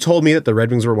 If you told me that the Red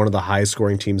Wings were one of the highest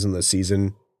scoring teams in the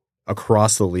season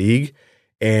across the league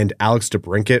and Alex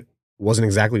DeBrincat wasn't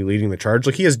exactly leading the charge,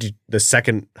 like he has the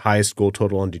second highest goal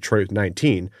total on Detroit with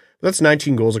 19, but that's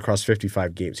 19 goals across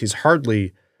 55 games. He's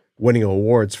hardly winning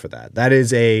awards for that. That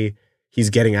is he's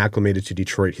getting acclimated to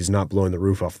Detroit. He's not blowing the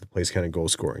roof off the place kind of goal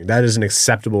scoring. That is an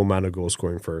acceptable amount of goal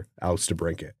scoring for Alex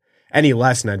DeBrincat. Any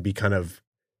less, and I'd be kind of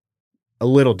a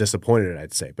little disappointed,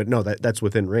 I'd say. But no, that's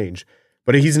within range.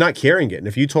 But he's not carrying it. And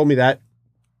if you told me that,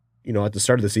 at the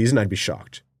start of the season, I'd be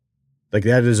shocked. Like,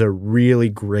 that is a really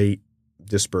great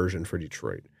dispersion for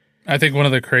Detroit. I think one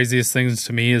of the craziest things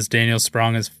to me is Daniel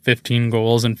Sprong has 15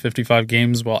 goals in 55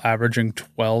 games while averaging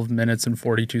 12 minutes and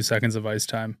 42 seconds of ice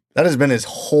time. That has been his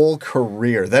whole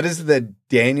career. That is the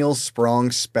Daniel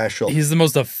Sprong special. He's the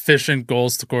most efficient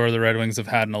goal scorer the Red Wings have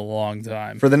had in a long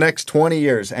time. For the next 20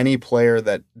 years, any player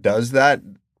that does that,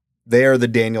 they are the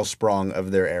Daniel Sprong of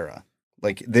their era.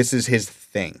 Like, this is his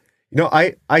thing.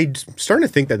 I'm starting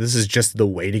to think that this is just the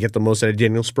way to get the most out of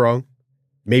Daniel Sprong.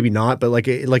 Maybe not, but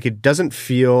it doesn't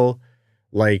feel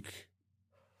like,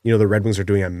 the Red Wings are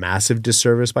doing a massive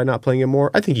disservice by not playing him more.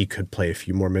 I think he could play a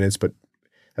few more minutes, but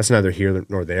that's neither here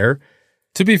nor there.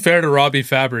 To be fair to Robbie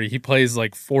Fabry, he plays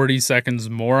 40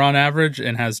 seconds more on average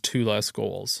and has 2 less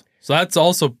goals. So that's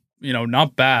also,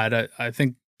 not bad. I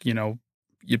think,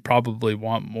 you'd probably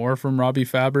want more from Robbie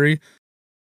Fabry,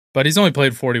 but he's only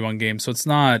played 41 games, so it's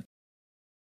not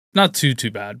too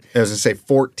bad. I was going to say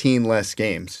 14 less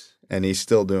games. And he's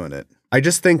still doing it. I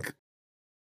just think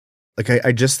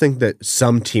that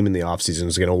some team in the offseason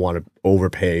is going to want to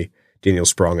overpay Daniel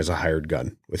Sprong as a hired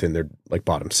gun within their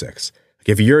bottom 6.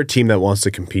 If you're a team that wants to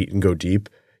compete and go deep,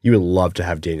 you would love to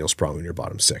have Daniel Sprong in your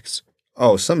bottom 6.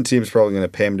 Oh, some team's probably going to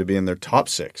pay him to be in their top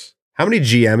 6. How many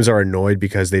GMs are annoyed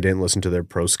because they didn't listen to their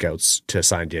pro scouts to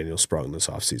sign Daniel Sprong this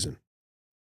offseason?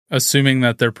 Assuming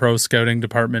that their pro scouting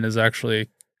department is actually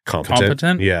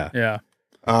competent? Yeah.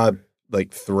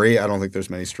 3. I don't think there's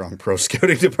many strong pro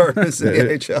scouting departments in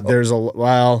the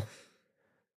NHL.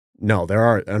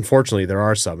 Unfortunately, there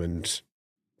are some, and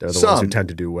they're the ones who tend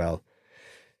to do well.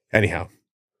 Anyhow,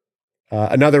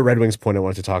 another Red Wings point I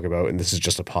wanted to talk about, and this is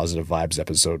just a positive vibes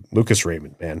episode. Lucas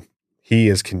Raymond, man. He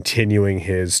is continuing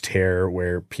his tear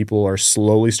where people are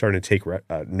slowly starting to take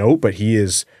note, but he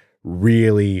is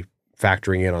really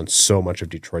factoring in on so much of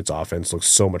Detroit's offense, looks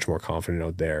so much more confident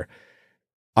out there.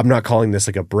 I'm not calling this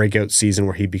like a breakout season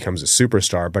where he becomes a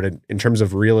superstar, but in terms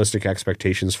of realistic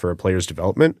expectations for a player's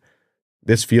development,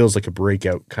 this feels like a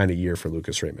breakout kind of year for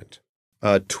Lucas Raymond.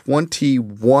 A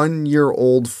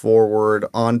 21-year-old forward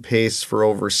on pace for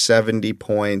over 70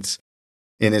 points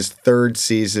in his third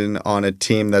season on a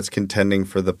team that's contending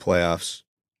for the playoffs.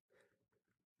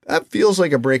 That feels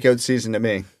like a breakout season to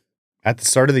me. At the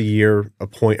start of the year, a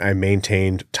point I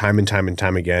maintained time and time and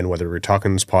time again, whether we were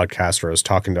talking on this podcast or I was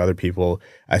talking to other people,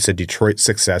 I said Detroit's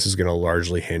success is going to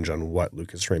largely hinge on what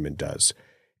Lucas Raymond does.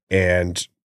 And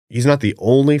he's not the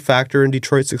only factor in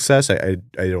Detroit's success. I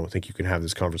don't think you can have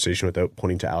this conversation without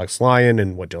pointing to Alex Lyon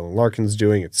and what Dylan Larkin's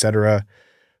doing, etc.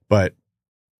 But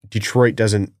Detroit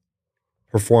doesn't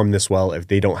perform this well if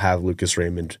they don't have Lucas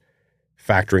Raymond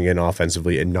factoring in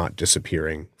offensively and not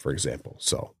disappearing, for example.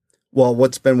 So, well,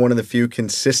 what's been one of the few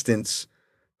consistents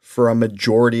for a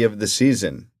majority of the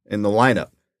season in the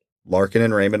lineup? Larkin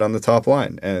and Raymond on the top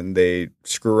line, and they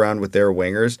screw around with their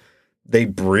wingers. They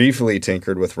briefly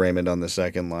tinkered with Raymond on the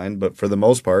second line, but for the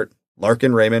most part,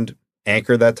 Larkin, Raymond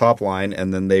anchor that top line,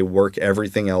 and then they work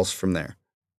everything else from there.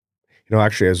 You know,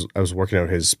 actually, as I was working out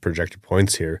his projected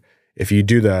points here, if you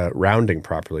do the rounding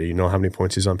properly, you know how many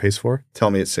points he's on pace for? Tell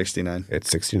me it's 69. It's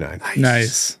 69.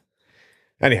 Nice.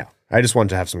 Anyhow, I just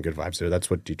wanted to have some good vibes there. That's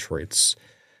what Detroit's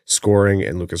scoring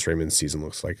and Lucas Raymond's season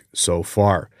looks like so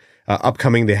far.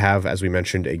 Upcoming, they have, as we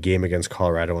mentioned, a game against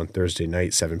Colorado on Thursday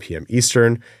night, 7 p.m.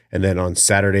 Eastern, and then on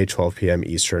Saturday, 12 p.m.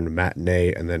 Eastern,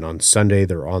 matinee, and then on Sunday,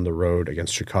 they're on the road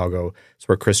against Chicago. It's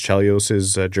where Chris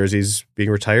Chelios' jersey's being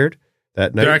retired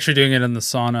that night. They're actually doing it in the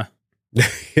sauna.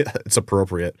 Yeah, it's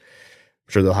appropriate.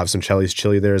 I'm sure they'll have some Chelly's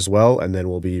chili there as well, and then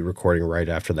we'll be recording right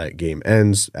after that game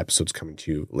ends. Episode's coming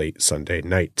to you late Sunday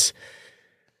night.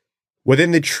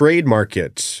 Within the trade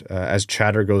market, as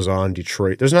chatter goes on,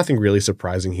 Detroit, there's nothing really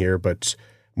surprising here, but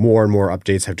more and more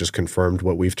updates have just confirmed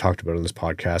what we've talked about on this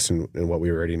podcast and what we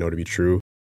already know to be true.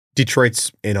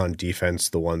 Detroit's in on defense,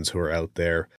 the ones who are out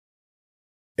there.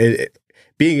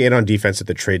 Being in on defense at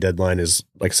the trade deadline is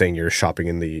like saying you're shopping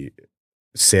in the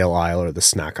sale aisle or the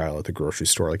snack aisle at the grocery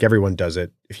store. Like everyone does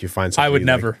it. If you find something, I would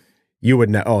never. You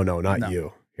would oh no, not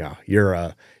you. Yeah,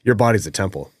 your body's a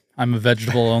temple. I'm a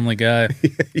vegetable only guy.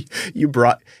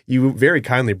 You very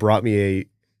kindly brought me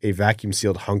a vacuum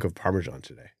sealed hunk of Parmesan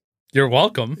today. You're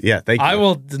welcome. Yeah, thank you. I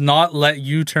will not let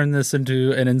you turn this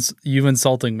into you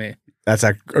insulting me. That's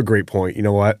a great point. You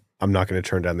know what? I'm not going to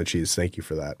turn down the cheese. Thank you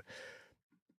for that.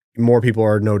 More people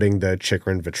are noting the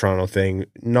Chychrun Vetrano thing.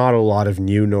 Not a lot of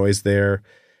new noise there.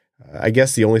 I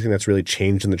guess the only thing that's really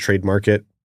changed in the trade market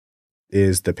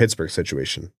is the Pittsburgh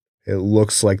situation. It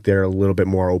looks like they're a little bit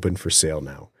more open for sale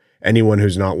now. Anyone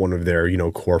who's not one of their,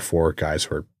 core four guys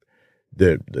who are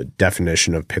the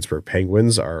definition of Pittsburgh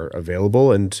Penguins are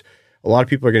available. And a lot of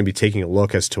people are going to be taking a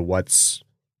look as to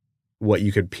what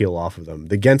you could peel off of them.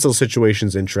 The Gensel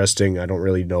situation's interesting. I don't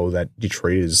really know that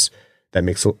that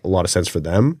makes a lot of sense for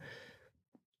them.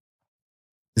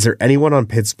 Is there anyone on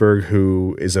Pittsburgh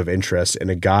who is of interest?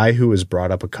 And a guy who was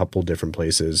brought up a couple different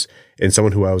places and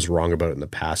someone who I was wrong about in the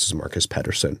past is Marcus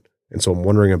Pettersson. And so I'm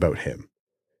wondering about him.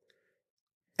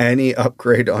 Any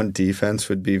upgrade on defense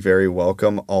would be very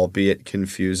welcome, albeit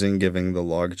confusing given the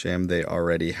logjam they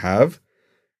already have.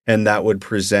 And that would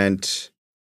present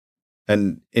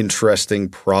an interesting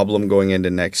problem going into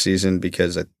next season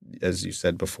because, as you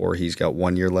said before, he's got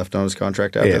 1 year left on his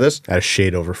contract after this. At a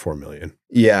shade over $4 million.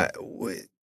 Yeah.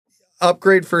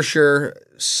 Upgrade for sure.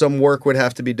 Some work would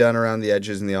have to be done around the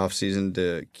edges in the offseason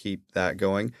to keep that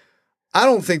going. I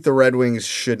don't think the Red Wings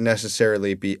should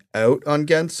necessarily be out on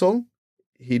Gensel.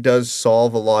 He does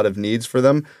solve a lot of needs for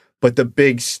them, but the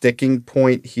big sticking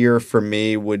point here for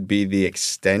me would be the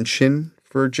extension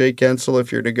for Jake Gensel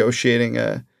if you're negotiating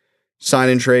a sign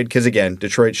and trade. Because again,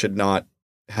 Detroit should not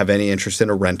have any interest in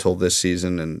a rental this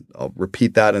season, and I'll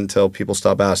repeat that until people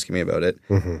stop asking me about it.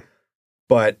 Mm-hmm.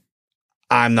 But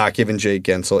I'm not giving Jake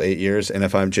Gensel 8 years, and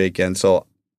if I'm Jake Gensel,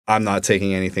 I'm not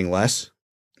taking anything less.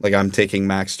 Like I'm taking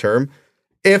max term.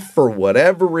 If for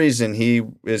whatever reason he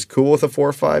is cool with a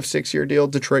 4, 5, 6 year deal,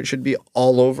 Detroit should be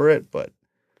all over it. But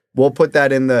we'll put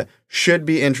that in the should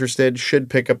be interested, should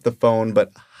pick up the phone,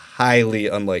 but highly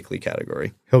unlikely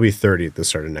category. He'll be 30 at the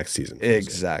start of next season.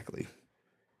 Exactly.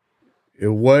 It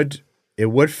would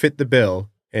fit the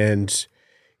bill. And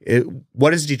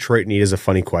what does Detroit need is a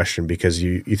funny question because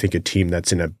you think a team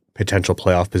that's in a potential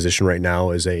playoff position right now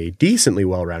is a decently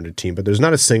well-rounded team, but there's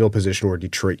not a single position where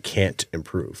Detroit can't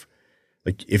improve.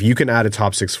 Like, if you can add a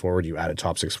top 6 forward, you add a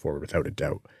top 6 forward without a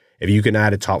doubt. If you can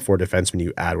add a top 4 defenseman,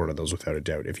 you add one of those without a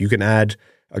doubt. If you can add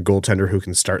a goaltender who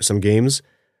can start some games,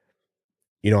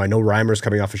 I know Reimer's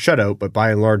coming off a shutout, but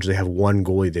by and large, they have one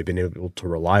goalie they've been able to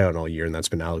rely on all year, and that's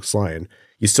been Alex Lyon.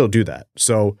 You still do that.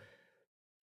 So,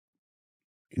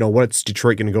 what's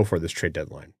Detroit going to go for this trade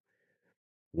deadline?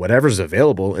 Whatever's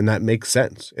available, and that makes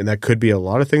sense. And that could be a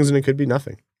lot of things, and it could be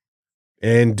nothing.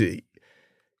 And,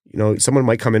 someone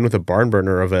might come in with a barn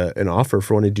burner of an offer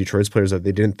for one of Detroit's players that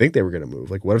they didn't think they were going to move.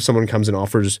 Like, what if someone comes and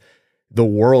offers the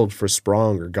world for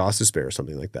Sprong or Gostisbehere or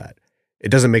something like that? It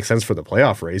doesn't make sense for the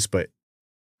playoff race, but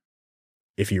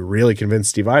if you really convince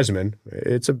Steve Yzerman,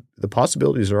 the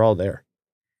possibilities are all there.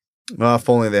 Well, if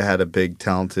only they had a big,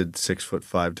 talented 6'5"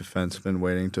 defenseman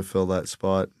waiting to fill that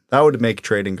spot. That would make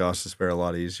trading Gostisbehere a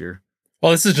lot easier.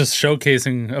 Well, this is just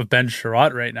showcasing of Ben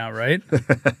Sherratt right now, right?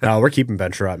 No, we're keeping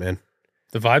Ben Sherratt, man.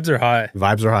 The vibes are high.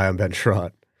 Vibes are high on Ben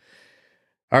Sherratt.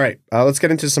 All right, let's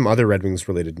get into some other Red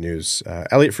Wings-related news.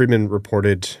 Elliot Friedman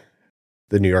reported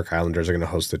the New York Islanders are going to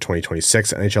host the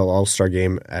 2026 NHL All-Star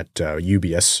Game at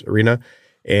UBS Arena,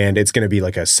 and it's going to be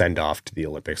like a send-off to the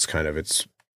Olympics, kind of. It's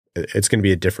going to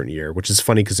be a different year, which is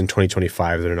funny because in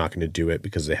 2025, they're not going to do it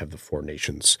because they have the Four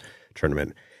Nations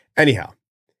tournament. Anyhow,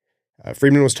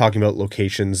 Friedman was talking about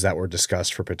locations that were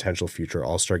discussed for potential future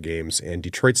All-Star games, and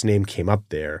Detroit's name came up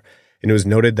there. And it was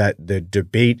noted that the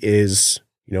debate is,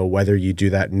 whether you do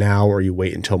that now or you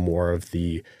wait until more of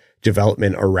the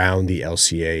development around the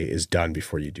LCA is done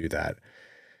before you do that.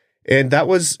 And that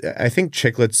was, I think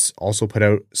Chicklets also put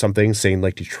out something saying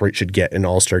like Detroit should get an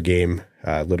All-Star game.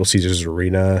 Little Caesars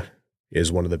Arena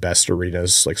is one of the best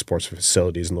arenas, like sports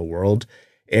facilities in the world.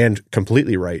 And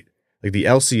completely right. Like the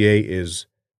LCA is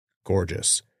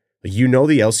gorgeous. Like, the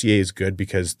LCA is good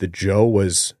because the Joe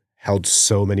held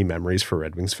so many memories for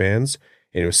Red Wings fans.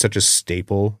 And it was such a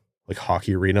staple, like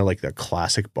hockey arena, like the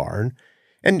classic barn.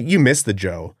 And you miss the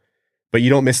Joe, but you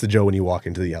don't miss the Joe when you walk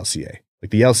into the LCA. Like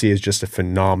the LCA is just a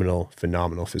phenomenal,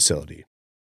 phenomenal facility.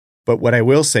 But what I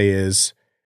will say is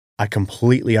I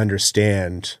completely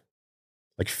understand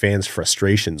like fans'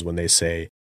 frustrations when they say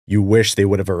you wish they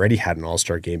would have already had an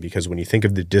All-Star game, because when you think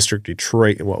of the district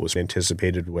Detroit and what was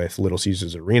anticipated with Little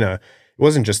Caesars Arena, it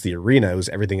wasn't just the arena, it was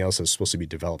everything else that was supposed to be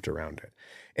developed around it.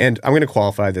 And I'm going to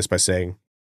qualify this by saying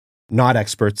not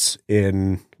experts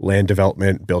in land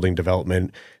development, building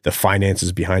development, the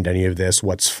finances behind any of this,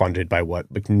 what's funded by what,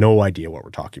 like no idea what we're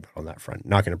talking about on that front.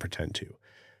 Not going to pretend to.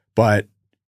 But,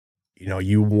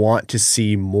 you want to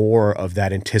see more of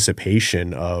that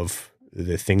anticipation of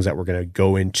the things that we're going to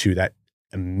go into that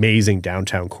amazing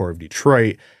downtown core of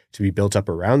Detroit to be built up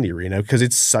around the arena, because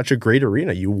it's such a great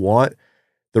arena. You want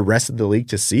the rest of the league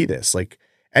to see this. Like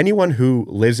anyone who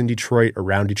lives in Detroit,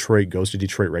 around Detroit, goes to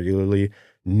Detroit regularly,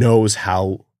 knows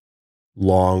how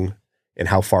long and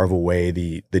how far of a way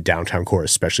the downtown core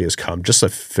especially has come. Just a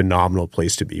phenomenal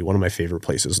place to be, one of my favorite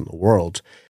places in the world.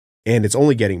 And it's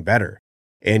only getting better.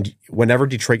 And whenever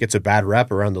Detroit gets a bad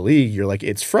rep around the league, you're like,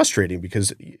 it's frustrating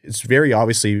because it's very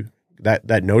obviously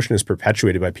that notion is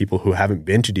perpetuated by people who haven't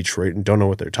been to Detroit and don't know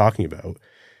what they're talking about.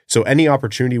 So any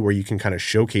opportunity where you can kind of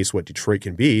showcase what Detroit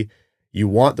can be, you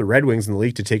want the Red Wings in the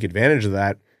league to take advantage of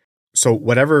that. So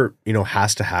whatever,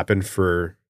 has to happen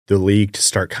for the league to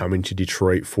start coming to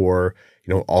Detroit for,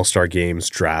 all-star games,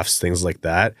 drafts, things like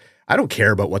that. I don't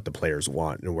care about what the players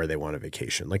want and where they want a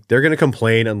vacation. Like they're going to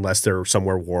complain unless they're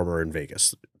somewhere warmer in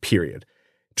Vegas, period.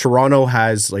 Toronto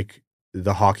has like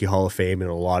the Hockey Hall of Fame and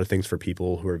a lot of things for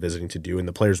people who are visiting to do, and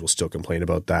the players will still complain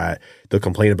about that. They'll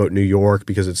complain about New York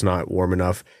because it's not warm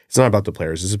enough. It's not about the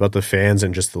players. It's about the fans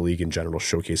and just the league in general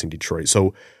showcasing Detroit.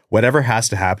 So whatever has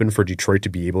to happen for Detroit to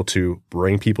be able to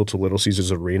bring people to Little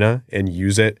Caesars Arena and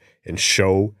use it and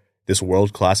show this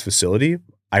world-class facility,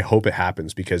 I hope it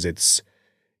happens, because it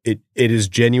is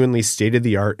genuinely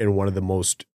state-of-the-art and one of the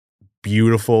most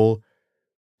beautiful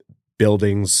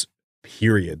buildings,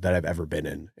 period, that I've ever been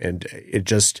in. And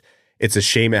it's a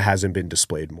shame it hasn't been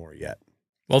displayed more yet.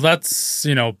 Well, that's,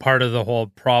 part of the whole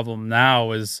problem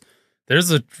now is there's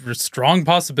a strong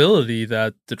possibility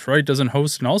that Detroit doesn't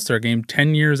host an All-Star game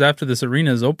 10 years after this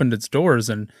arena has opened its doors.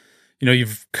 And, I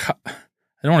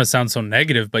don't want to sound so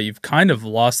negative, but you've kind of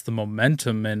lost the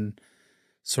momentum and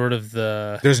sort of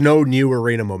there's no new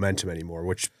arena momentum anymore,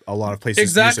 which a lot of places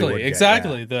exactly would get,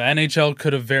 yeah. The NHL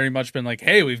could have very much been like,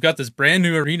 hey, we've got this brand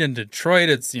new arena in Detroit.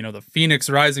 It's the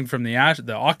Phoenix rising from the ash,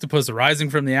 the octopus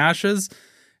rising from the ashes,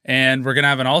 and we're gonna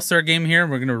have an all-star game here,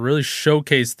 and we're gonna really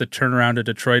showcase the turnaround of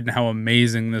Detroit and how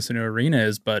amazing this new arena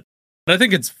is. But I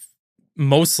think it's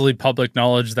mostly public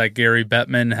knowledge that Gary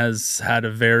Bettman has had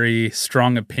a very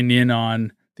strong opinion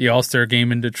on the all-star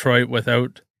game in Detroit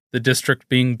without the district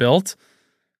being built.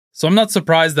 So I'm not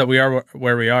surprised that we are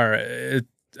where we are.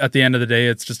 At the end of the day,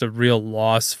 it's just a real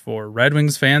loss for Red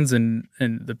Wings fans and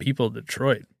the people of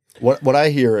Detroit. What I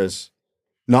hear is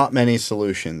not many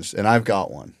solutions, and I've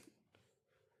got one.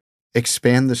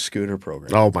 Expand the scooter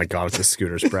program. Oh my God, it's a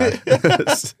scooter spread.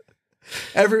 If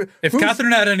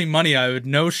Catherine had any money, I would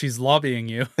know she's lobbying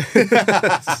you.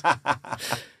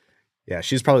 Yeah,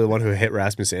 she's probably the one who hit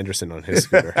Rasmus Anderson on his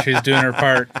scooter. She's doing her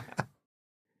part.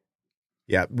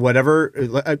 Yeah, whatever.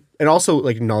 And also,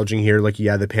 like, acknowledging here, like,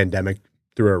 yeah, the pandemic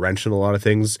threw a wrench in a lot of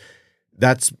things.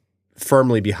 That's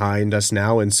firmly behind us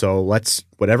now. And so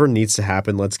whatever needs to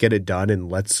happen, let's get it done. And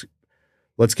let's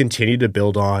continue to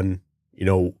build on, you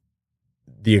know,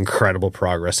 the incredible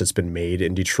progress that's been made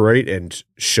in Detroit and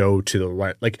show to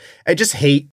the, like, I just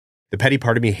hate, the petty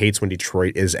part of me hates when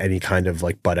Detroit is any kind of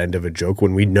like butt end of a joke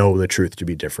when we know the truth to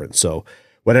be different. So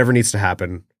whatever needs to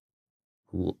happen,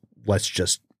 let's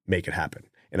just make it happen.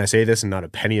 And I say this and not a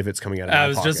penny of it's coming out of my pocket. I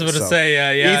was just about to say,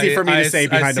 yeah. Easy for me to say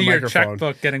behind the microphone. I see your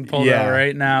checkbook getting pulled out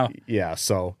right now. Yeah,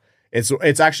 so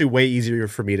it's actually way easier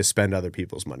for me to spend other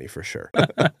people's money for sure.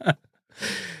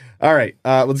 All right,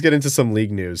 let's get into some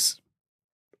league news.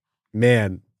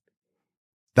 Man,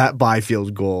 that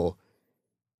Byfield goal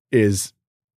is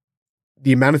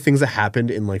the amount of things that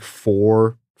happened in like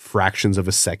 4 fractions of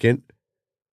a second.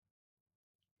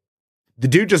 The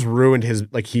dude just ruined his,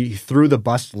 like, he threw the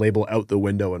bust label out the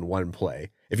window in one play.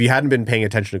 If you hadn't been paying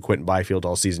attention to Quentin Byfield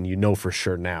all season, you know for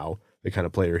sure now the kind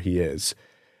of player he is.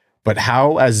 But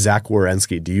how, as Zach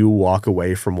Werenski, do you walk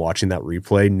away from watching that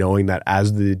replay knowing that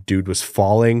as the dude was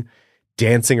falling,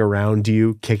 dancing around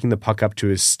you, kicking the puck up to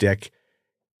his stick,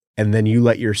 and then you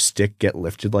let your stick get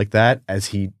lifted like that as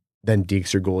he then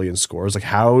dekes your goalie and scores? Like,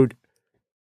 how?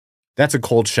 That's a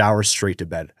cold shower straight to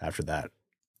bed after that.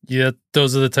 Yeah,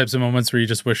 those are the types of moments where you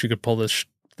just wish you could pull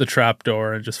the trap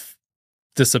door and just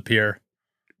disappear.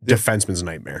 Defenseman's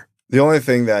nightmare. The only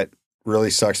thing that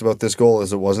really sucks about this goal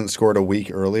is it wasn't scored a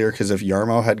week earlier, because if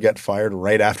Jarmo had got fired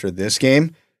right after this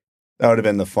game, that would have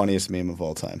been the funniest meme of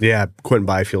all time. Yeah, Quentin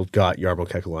Byfield got Jarmo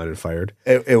Kekalainen fired.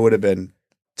 It would have been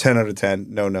 10 out of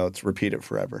 10, no notes, repeat it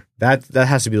forever. That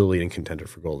has to be the leading contender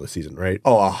for goal this season, right?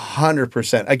 Oh,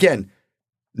 100%. Again,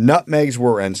 nutmegs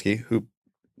Werenski, who,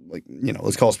 like, you know,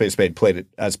 let's call a spade, played it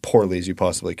as poorly as you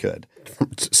possibly could.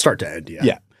 Start to end, yeah.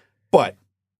 Yeah. But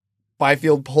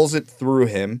Byfield pulls it through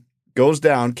him, goes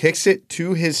down, kicks it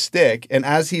to his stick, and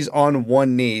as he's on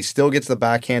one knee, still gets the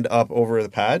backhand up over the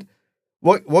pad.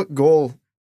 What goal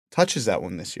touches that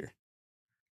one this year?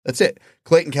 That's it.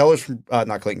 Logan Cooley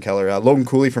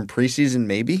from preseason,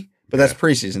 maybe, but that's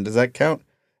preseason. Does that count?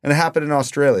 And it happened in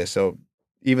Australia, so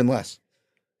even less.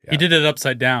 Yeah. He did it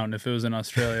upside down if it was in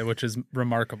Australia, which is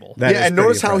remarkable. And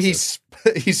notice how he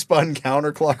spun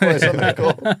counterclockwise on that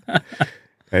goal.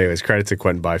 Anyways, credit to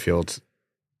Quentin Byfield.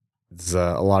 There's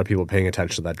a lot of people paying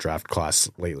attention to that draft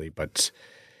class lately, but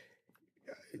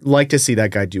like to see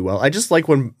that guy do well. I just like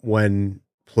when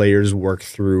players work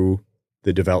through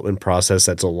the development process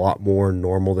that's a lot more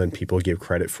normal than people give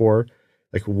credit for.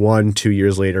 Like 1-2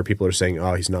 years later, people are saying,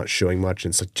 oh, he's not showing much.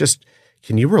 And it's like, just,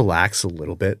 can you relax a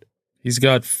little bit? He's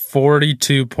got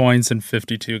 42 points in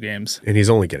 52 games. And he's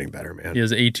only getting better, man. He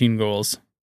has 18 goals.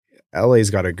 LA's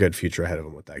got a good future ahead of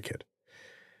him with that kid.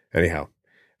 Anyhow,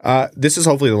 this is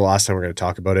hopefully the last time we're going to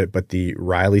talk about it, but the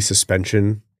Riley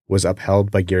suspension was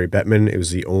upheld by Gary Bettman. It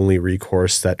was the only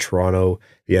recourse that Toronto,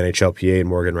 the NHLPA, and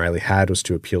Morgan Riley had was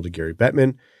to appeal to Gary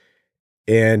Bettman.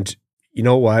 And you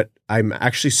know what? I'm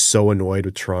actually so annoyed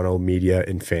with Toronto media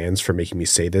and fans for making me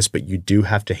say this, but you do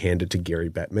have to hand it to Gary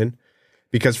Bettman.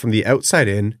 Because from the outside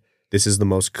in, this is the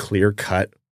most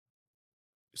clear-cut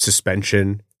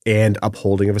suspension and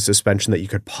upholding of a suspension that you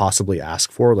could possibly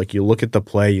ask for. Like, you look at the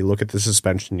play, you look at the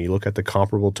suspension, you look at the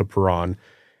comparable to Perron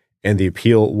and the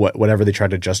appeal, whatever they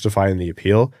tried to justify in the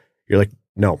appeal, you're like,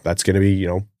 no, that's going to be,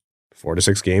 4 to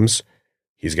 6 games.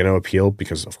 He's going to appeal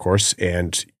because of course,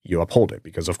 and you uphold it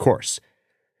because of course.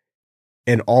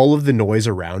 And all of the noise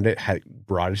around it had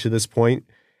brought it to this point.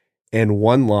 And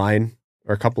one line,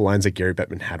 or a couple lines that Gary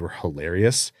Bettman had were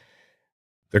hilarious.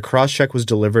 The cross-check was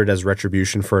delivered as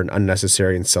retribution for an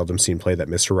unnecessary and seldom seen play that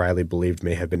Mr. Riley believed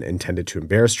may have been intended to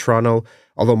embarrass Toronto.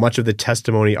 Although much of the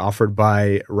testimony offered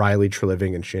by Riley,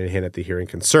 Treliving, and Shanahan at the hearing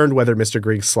concerned whether Mr.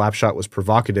 Grieg's slap shot was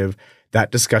provocative, that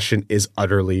discussion is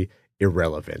utterly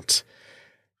irrelevant.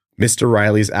 Mr.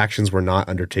 Riley's actions were not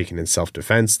undertaken in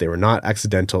self-defense. They were not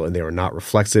accidental and they were not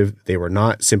reflexive. They were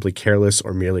not simply careless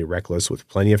or merely reckless. With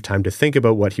plenty of time to think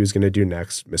about what he was going to do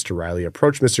next, Mr. Riley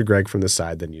approached Mr. Gregg from the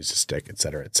side, then used a stick,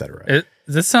 etc., etc.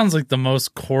 This sounds like the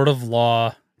most court of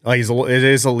law. It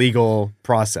is a legal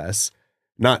process,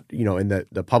 not in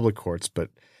the public courts, but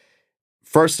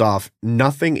First off,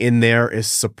 nothing in there is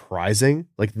surprising.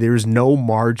 Like, there's no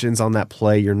margins on that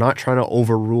play. You're not trying to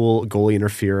overrule goalie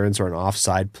interference or an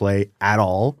offside play at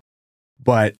all.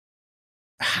 But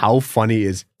how funny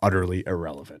is utterly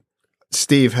irrelevant.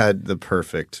 Steve had the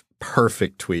perfect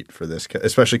tweet for this,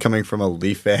 especially coming from a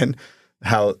Leaf fan.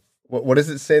 What does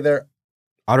it say there?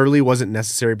 Utterly wasn't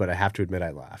necessary, but I have to admit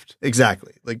I laughed.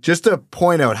 Exactly. Like, just to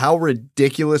point out how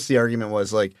ridiculous the argument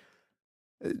was, like,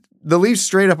 the Leafs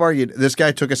straight up argued, this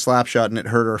guy took a slap shot and it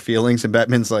hurt our feelings, and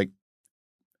Bettman's like,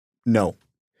 no.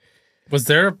 Was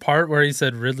there a part where he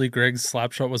said Ridley Gregg's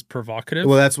slap shot was provocative?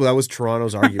 Well, that was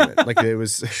Toronto's argument. Like, it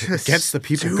was gets the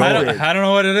people going. I don't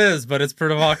know what it is, but it's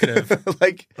provocative.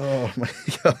 Like, oh my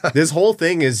God. This whole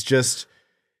thing is just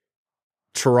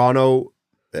Toronto,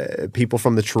 people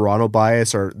from the Toronto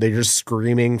bias, they're just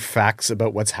screaming facts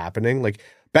about what's happening. Like,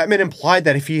 Bettman implied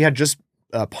that if he had just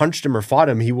punched him or fought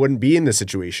him, he wouldn't be in this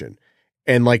situation.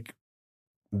 And like,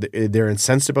 they're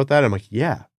incensed about that. I'm like,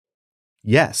 yeah,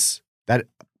 yes, that.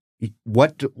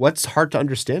 What's hard to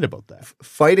understand about that?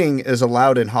 Fighting is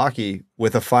allowed in hockey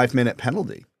with a 5-minute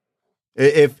penalty.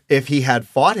 If he had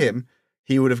fought him,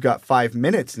 he would have got 5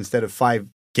 minutes instead of 5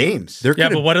 games.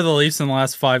 But what are the Leafs in the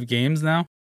last 5 games now?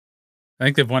 I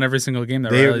think they've won every single game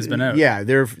that Riley's been out. Yeah,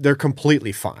 they're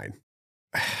completely fine.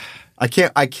 I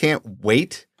can't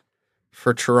wait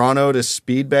for Toronto to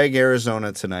speedbag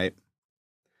Arizona tonight.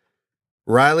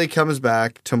 Riley comes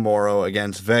back tomorrow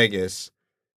against Vegas.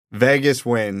 Vegas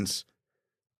wins.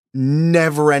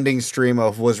 Never-ending stream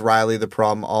of was Riley the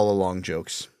problem all along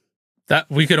jokes. That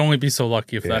we could only be so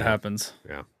lucky if that happens.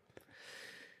 Yeah.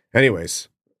 Anyways,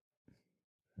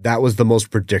 that was the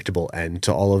most predictable end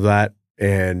to all of that.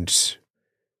 And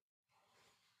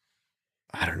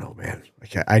I don't know, man.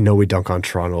 Like, I know we dunk on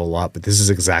Toronto a lot, but this is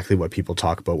exactly what people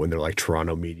talk about when they're like,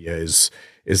 Toronto media is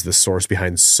the source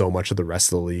behind so much of the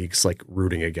rest of the league's like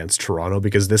rooting against Toronto,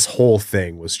 because this whole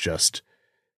thing was just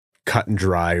cut and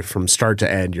dry from start to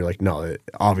end. You're like, no,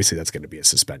 obviously that's going to be a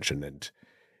suspension, and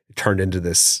it turned into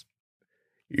this.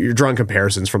 You're drawing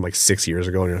comparisons from like 6 years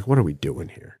ago, and you're like, what are we doing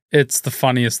here? It's the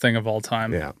funniest thing of all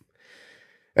time. Yeah.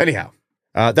 Anyhow,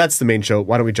 that's the main show.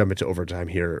 Why don't we jump into overtime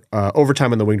here?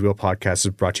 Overtime on the Winged Wheel Podcast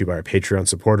is brought to you by our Patreon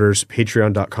supporters,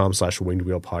 patreon.com/Winged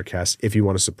Wheel Podcast. If you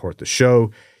want to support the show,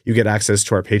 you get access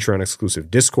to our Patreon exclusive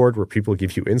Discord, where people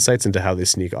give you insights into how they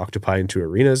sneak octopi into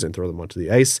arenas and throw them onto the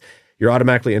ice. You're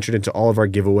automatically entered into all of our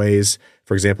giveaways.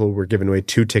 For example, we're giving away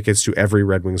 2 tickets to every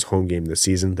Red Wings home game this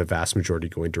season, the vast majority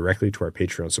going directly to our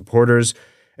Patreon supporters.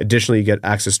 Additionally, you get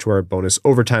access to our bonus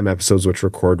overtime episodes, which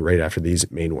record right after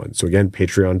these main ones. So again,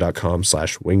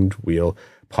 patreon.com/Winged Wheel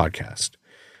Podcast.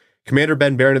 Commander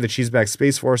Ben Barron of the Cheeseback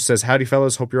Space Force says, howdy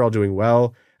fellas, hope you're all doing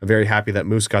well. I'm very happy that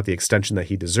Moose got the extension that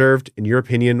he deserved. In your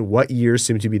opinion, what years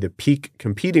seem to be the peak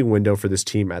competing window for this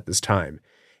team at this time?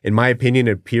 In my opinion,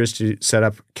 it appears to set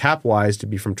up cap-wise to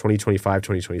be from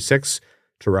 2025-2026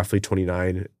 to roughly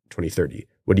 2029-2030.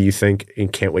 What do you think?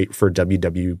 And can't wait for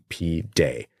WWP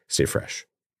Day. Stay fresh.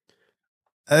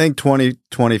 I think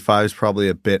 2025 is probably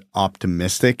a bit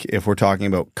optimistic if we're talking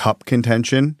about cup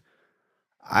contention.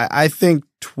 I think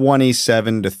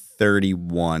 27 to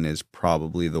 31 is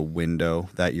probably the window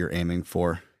that you're aiming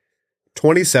for.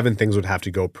 27 things would have to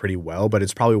go pretty well, but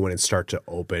it's probably when it starts to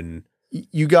open.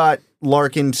 You got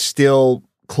Larkin still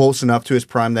close enough to his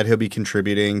prime that he'll be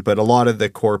contributing, but a lot of the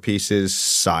core pieces,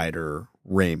 Seider,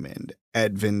 Raymond,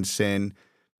 Edvinsson,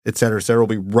 et cetera, will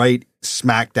be right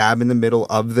smack dab in the middle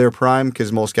of their prime,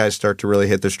 because most guys start to really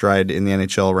hit their stride in the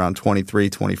NHL around 23,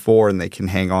 24, and they can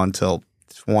hang on till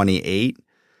 28.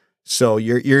 So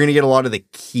you're going to get a lot of the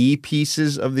key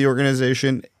pieces of the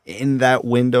organization in that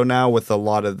window now, with a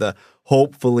lot of the,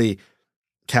 hopefully,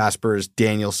 Kaspers,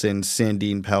 Danielson,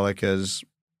 Sandin, Pelikas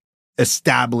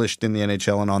established in the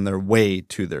NHL and on their way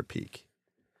to their peak.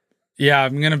 Yeah,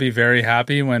 I'm going to be very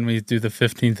happy when we do the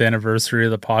 15th anniversary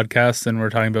of the podcast and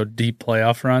we're talking about deep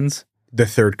playoff runs. The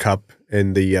third cup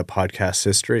in the podcast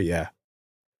history, yeah.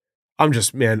 I'm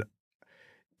just, man,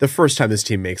 the first time this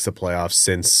team makes the playoffs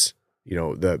since,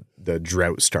 the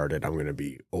drought started, I'm going to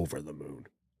be over the moon.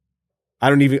 I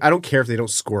don't care if they don't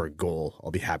score a goal.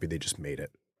 I'll be happy they just made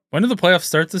it. When do the playoffs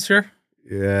start this year?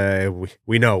 Yeah,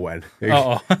 we know when.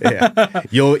 Oh, yeah.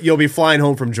 You'll be flying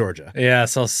home from Georgia. Yeah,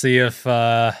 so I'll see if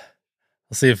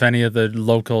any of the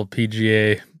local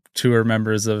PGA Tour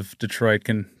members of Detroit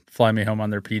can fly me home on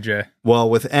their PJ. Well,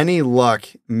 with any luck,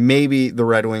 maybe the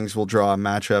Red Wings will draw a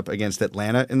matchup against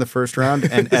Atlanta in the first round,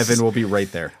 and Evan will be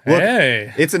right there. Look,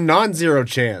 hey, it's a non-zero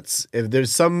chance. If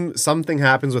there's something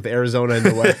happens with Arizona in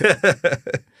the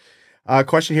way.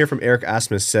 Question here from Eric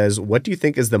Asmus says, what do you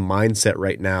think is the mindset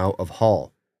right now of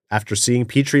Hall? After seeing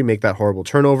Petrie make that horrible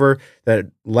turnover that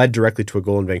led directly to a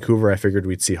goal in Vancouver, I figured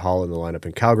we'd see Hall in the lineup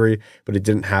in Calgary, but it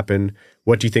didn't happen.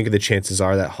 What do you think of the chances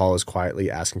are that Hall is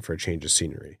quietly asking for a change of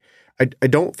scenery? I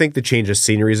don't think the change of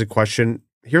scenery is a question.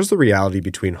 Here's the reality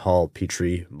between Hall,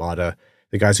 Petrie, Mata,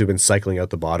 the guys who've been cycling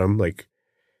out the bottom. Like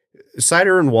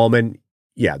Seider and Wallman,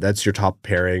 yeah, that's your top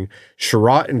pairing.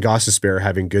 Sherratt and Gostisbehere are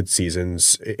having good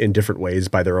seasons in different ways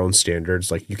by their own standards.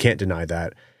 Like you can't deny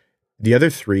that. The other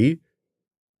three,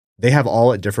 they have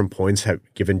all at different points have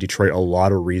given Detroit a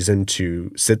lot of reason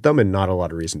to sit them and not a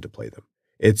lot of reason to play them.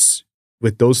 It's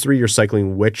with those three, you're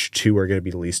cycling which two are going to be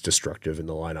the least destructive in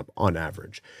the lineup on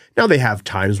average. Now they have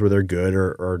times where they're good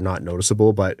or not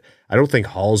noticeable, but I don't think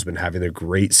Hall's been having a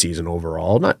great season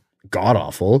overall. Not god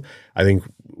awful. I think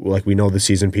like we know the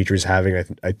season Petrie's having,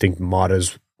 I think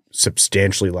Mata's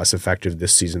substantially less effective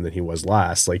this season than he was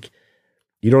last. Like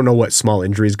you don't know what small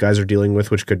injuries guys are dealing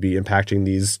with, which could be impacting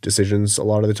these decisions a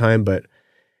lot of the time. But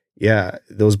yeah,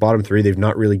 those bottom three, they've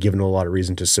not really given a lot of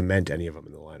reason to cement any of them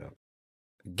in the lineup.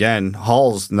 Again,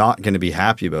 Hall's not going to be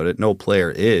happy about it. No player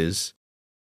is.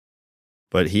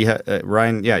 But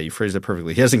Ryan, yeah, you phrased it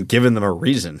perfectly. He hasn't given them a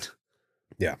reason.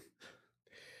 Yeah.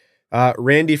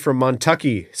 Randy from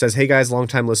Montucky says, hey guys,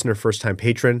 longtime listener, first time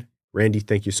patron. Randy,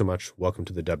 thank you so much. Welcome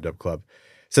to the Dub Dub Club.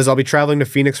 Says, I'll be traveling to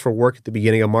Phoenix for work at the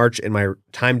beginning of March, and my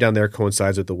time down there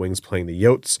coincides with the Wings playing the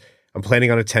Yotes. I'm planning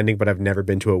on attending, but I've never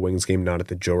been to a Wings game, not at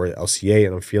the Joe or the LCA,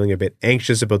 and I'm feeling a bit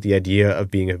anxious about the idea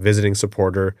of being a visiting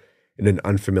supporter in an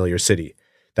unfamiliar city.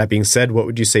 That being said, what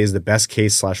would you say is the best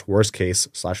case / worst case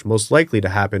 / most likely to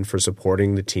happen for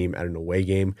supporting the team at an away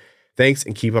game? Thanks,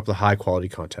 and keep up the high quality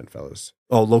content, fellas.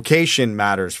 Oh, location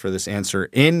matters for this answer.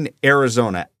 In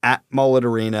Arizona, at Mullet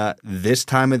Arena, this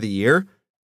time of the year,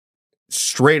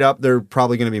 straight up, there are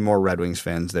probably going to be more Red Wings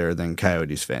fans there than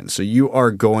Coyotes fans. So you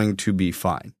are going to be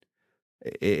fine.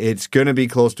 It's going to be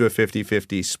close to a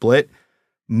 50-50 split.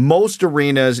 Most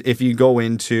arenas, if you go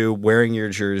into wearing your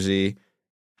jersey,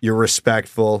 you're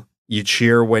respectful. You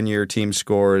cheer when your team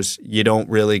scores. You don't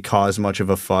really cause much of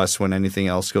a fuss when anything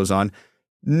else goes on.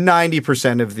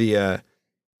 90% of the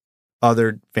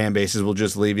other fan bases will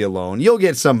just leave you alone. You'll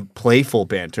get some playful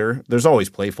banter. There's always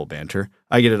playful banter.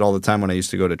 I get it all the time when I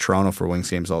used to go to Toronto for Wings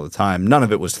games all the time. None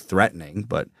of it was threatening,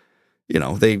 but you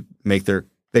know, they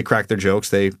crack their jokes,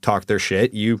 they talk their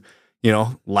shit. You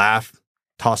laugh,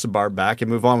 toss a barb back, and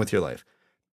move on with your life.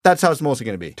 That's how it's mostly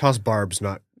going to be. Toss barbs,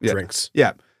 not drinks.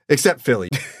 Yeah, except Philly.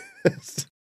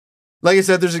 Like I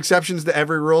said, there's exceptions to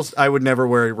every rule. I would never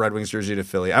wear a Red Wings jersey to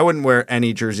Philly. I wouldn't wear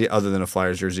any jersey other than a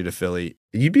Flyers jersey to Philly.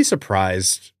 You'd be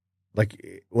surprised.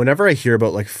 Like whenever I hear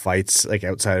about like fights like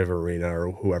outside of arena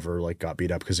or whoever like got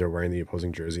beat up because they're wearing the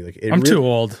opposing jersey, like I'm too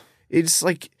old. It's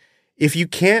like if you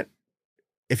can't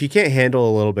handle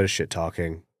a little bit of shit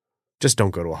talking, just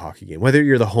don't go to a hockey game. Whether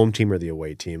you're the home team or the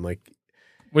away team, like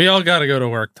we all got to go to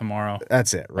work tomorrow.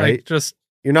 That's it, right? Like, just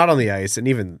you're not on the ice, and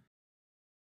even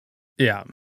yeah.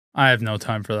 I have no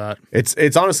time for that.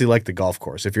 It's honestly like the golf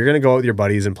course. If you're going to go out with your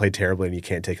buddies and play terribly and you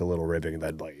can't take a little ribbing,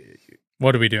 then like,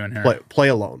 what are we doing here? Play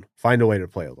alone. Find a way to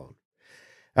play alone.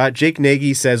 Jake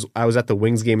Nagy says, I was at the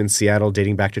Wings game in Seattle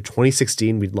dating back to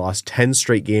 2016. We'd lost 10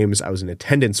 straight games I was in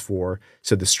attendance for,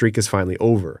 so the streak is finally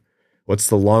over. What's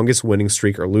the longest winning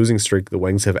streak or losing streak the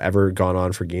Wings have ever gone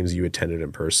on for games you attended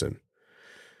in person?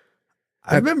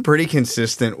 I've been pretty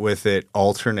consistent with it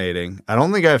alternating. I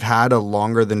don't think I've had a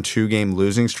longer than 2-game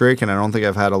losing streak, and I don't think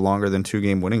I've had a longer than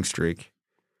 2-game winning streak.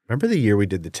 Remember the year we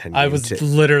did the 10 I was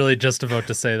literally just about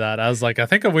to say that. I was like, I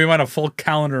think we went a full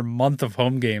calendar month of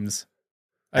home games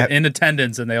in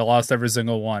attendance, and they lost every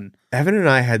single one. Evan and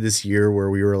I had this year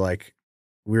where we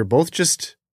were both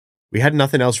just, we had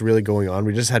nothing else really going on.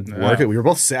 We just had work. We were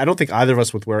both, I don't think either of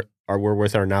us were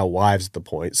with our now wives at the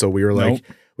point. So we were like,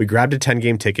 we grabbed a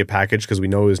 10-game ticket package because we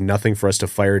know it was nothing for us to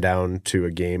fire down to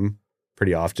a game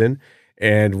pretty often.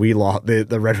 And we lost,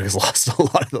 the Red Wings lost a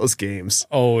lot of those games.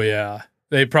 Oh, yeah.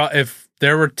 If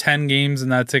there were 10 games in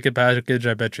that ticket package,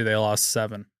 I bet you they lost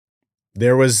 7.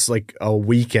 There was like a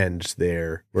weekend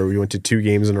there where we went to 2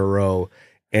 games in a row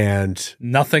and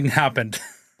nothing happened.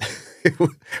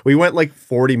 We went like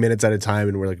 40 minutes at a time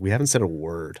and we're like, we haven't said a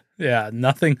word. Yeah,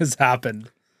 nothing has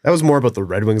happened. That was more about the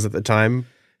Red Wings at the time.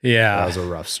 Yeah. That was a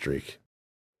rough streak.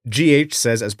 GH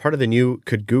says, as part of the new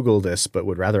could Google this, but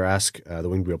would rather ask the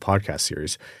Winged Wheel podcast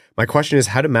series. My question is,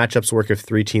 how do matchups work if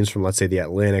 3 teams from, let's say, the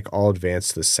Atlantic all advance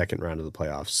to the second round of the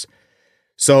playoffs?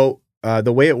 So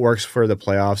the way it works for the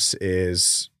playoffs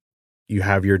is you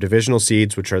have your divisional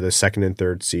seeds, which are the second and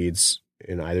third seeds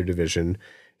in either division.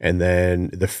 And then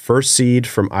the first seed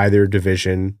from either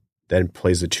division then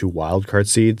plays the 2 wildcard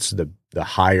seeds. The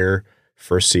higher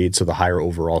first seed, so the higher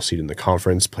overall seed in the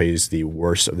conference, plays the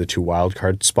worst of the 2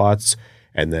 wildcard spots.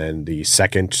 And then the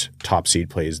second top seed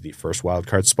plays the first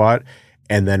wildcard spot.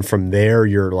 And then from there,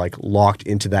 you're like locked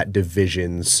into that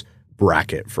division's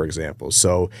bracket, for example.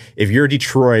 So if you're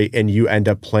Detroit and you end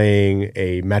up playing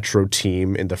a Metro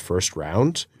team in the first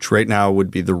round, which right now would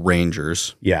be the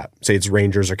Rangers. Yeah. Say it's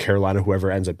Rangers or Carolina,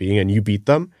 whoever ends up being, and you beat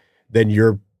them, then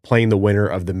you're playing the winner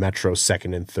of the Metro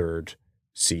second and third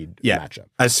seed matchup.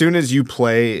 As soon as you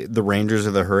play the Rangers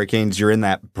or the Hurricanes, you're in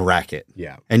that bracket.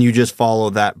 Yeah. And you just follow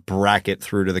that bracket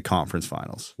through to the conference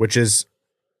finals. Which is,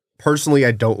 personally,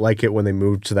 I don't like it when they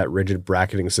move to that rigid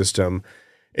bracketing system.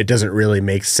 It doesn't really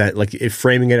make sense. Like, if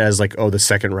framing it as like, oh, the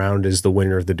second round is the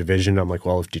winner of the division, I'm like,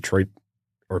 well, if Detroit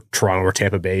or Toronto or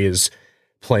Tampa Bay is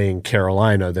playing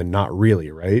Carolina, then not really,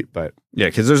 right? But yeah,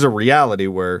 because there's a reality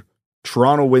where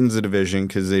Toronto wins the division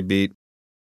because they beat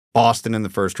Boston in the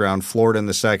first round, Florida in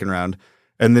the second round,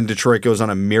 and then Detroit goes on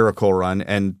a miracle run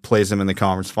and plays them in the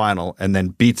conference final and then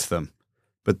beats them.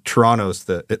 But Toronto's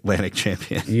the Atlantic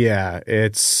champion. Yeah,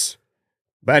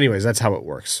 but anyways, that's how it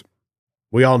works.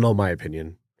 We all know my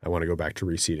opinion. I want to go back to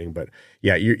reseeding, but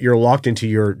yeah, you're locked into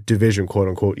your division, quote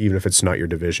unquote, even if it's not your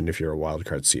division, if you're a wild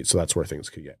card seed. So that's where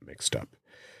things could get mixed up.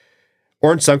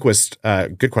 Orange Sunquist,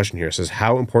 good question here, says,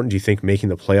 how important do you think making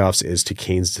the playoffs is to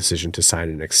Kane's decision to sign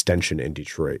an extension in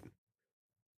Detroit?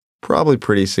 Probably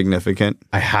pretty significant.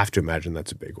 I have to imagine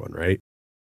that's a big one, right?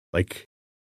 Like,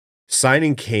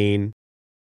 signing Kane,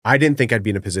 I didn't think I'd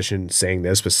be in a position saying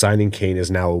this, but signing Kane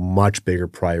is now a much bigger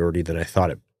priority than I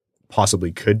thought it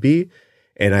possibly could be.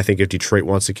 And I think if Detroit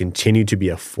wants to continue to be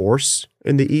a force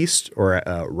in the East, or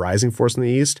a rising force in the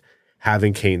East,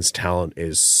 having Kane's talent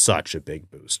is such a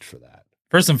big boost for that.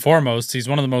 First and foremost, he's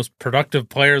one of the most productive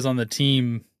players on the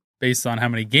team based on how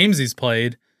many games he's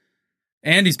played.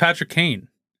 And he's Patrick Kane.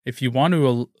 If you want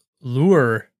to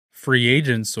lure free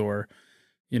agents or,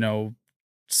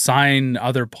 sign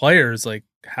other players, like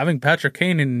having Patrick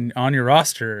Kane on your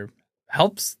roster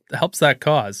helps that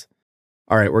cause.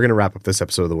 All right, we're going to wrap up this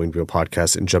episode of the Winged Wheel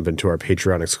Podcast and jump into our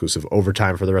Patreon exclusive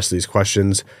overtime for the rest of these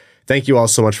questions. Thank you all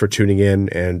so much for tuning in,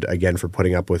 and again for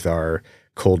putting up with our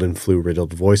cold and flu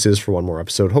riddled voices for one more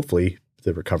episode. Hopefully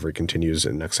the recovery continues,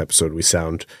 and next episode we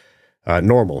sound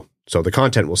normal. So the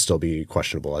content will still be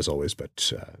questionable as always,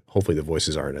 but hopefully the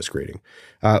voices aren't as grating.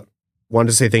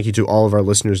 Wanted to say thank you to all of our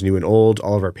listeners, new and old,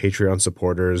 all of our Patreon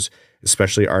supporters,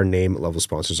 especially our name level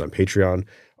sponsors on Patreon: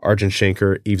 Arjun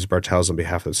Shanker, Yves Bartels on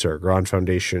behalf of the Sarah Grand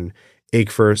Foundation,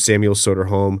 Aikfer, Samuel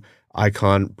Soderholm,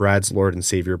 Icon, Brad's Lord and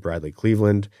Savior, Bradley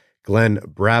Cleveland, Glenn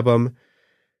Brabham,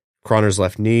 Croner's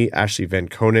Left Knee, Ashley Van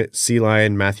Conant, Sea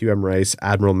Lion, Matthew M. Rice,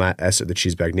 Admiral Matt S. of the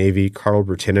Cheesebag Navy, Carl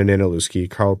Brutina Nanaluski,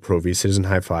 Carl Provy, Citizen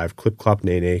High Five, Clip Clop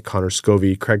Nene, Connor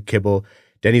Scovey, Craig Kibble,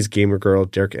 Denny's Gamer Girl,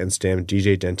 Derek Enstam,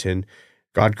 DJ Denton,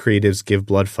 God Creatives, Give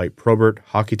Blood, Fight Probert,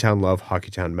 Hockeytown Love,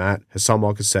 Hockeytown Matt, Hassam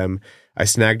Al-Qassem, I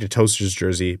snagged a Toasters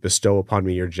jersey, bestow upon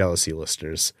me your jealousy,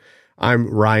 listeners. I'm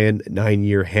Ryan,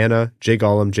 9-year Hannah, Jay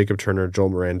Gollum, Jacob Turner, Joel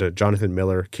Miranda, Jonathan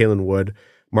Miller, Kalen Wood,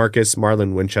 Marcus,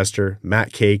 Marlon Winchester,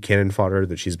 Matt K, Cannon Fodder,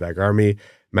 The Cheesebag Army,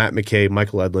 Matt McKay,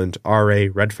 Michael Edlund, R.A.,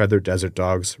 Red Feather Desert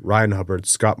Dogs, Ryan Hubbard,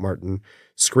 Scott Martin,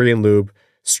 Scree and Lube,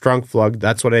 Strunk Flug,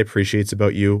 That's What I Appreciates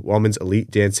About You, Wellman's Elite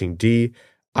Dancing D,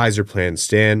 Iser Plan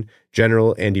Stan,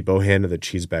 General Andy Bohan of the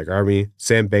Cheesebag Army,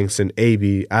 Sam Bankson,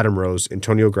 A.B., Adam Rose,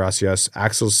 Antonio Gracias,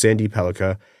 Axel Sandy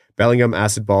Pelica, Bellingham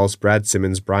Acid Balls, Brad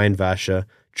Simmons, Brian Vasha,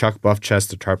 Chuck Buffchest,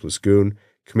 the Tarpless Goon,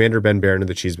 Commander Ben Barron of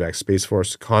the Cheesebag Space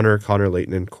Force, Connor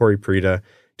Leighton, Corey Prida,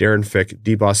 Darren Fick,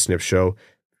 D-Boss Snip Show.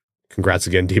 Congrats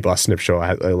again, D-Boss Snip Show.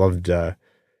 I loved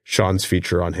Sean's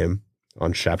feature on him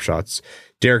on Shap Shots.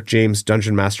 Derek James,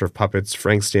 Dungeon Master of Puppets,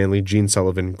 Frank Stanley, Gene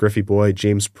Sullivan, Griffey Boy,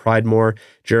 James Pridemore,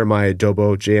 Jeremiah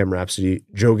Dobo, JM Rhapsody,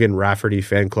 Jogan Rafferty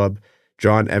Fan Club,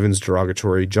 John Evans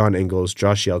Derogatory, John Ingalls,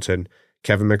 Josh Yelton,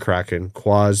 Kevin McCracken,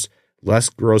 Quaz, Les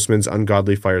Grossman's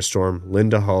Ungodly Firestorm,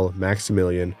 Linda Hull,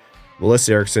 Maximilian,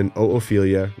 Melissa Erickson, O.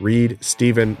 Ophelia, Reed,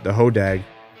 Steven, The Hodag,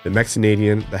 The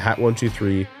Mexinadian, The Hat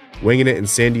 123, Winging It in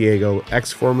San Diego,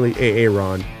 ex-formerly AA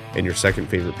Ron, and your second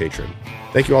favorite patron.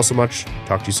 Thank you all so much.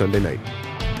 Talk to you Sunday night.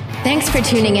 Thanks for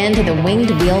tuning in to the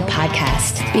Winged Wheel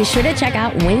Podcast. Be sure to check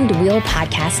out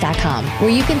wingedwheelpodcast.com, where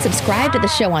you can subscribe to the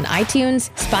show on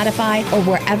iTunes, Spotify, or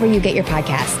wherever you get your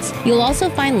podcasts. You'll also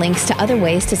find links to other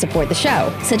ways to support the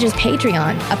show, such as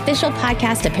Patreon, official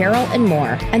podcast apparel, and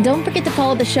more. And don't forget to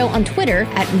follow the show on Twitter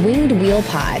at Winged Wheel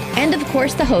Pod. And of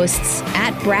course, the hosts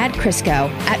at Brad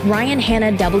Crisco, at Ryan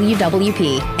Hanna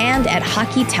WWP, and at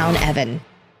Hockeytown Evan.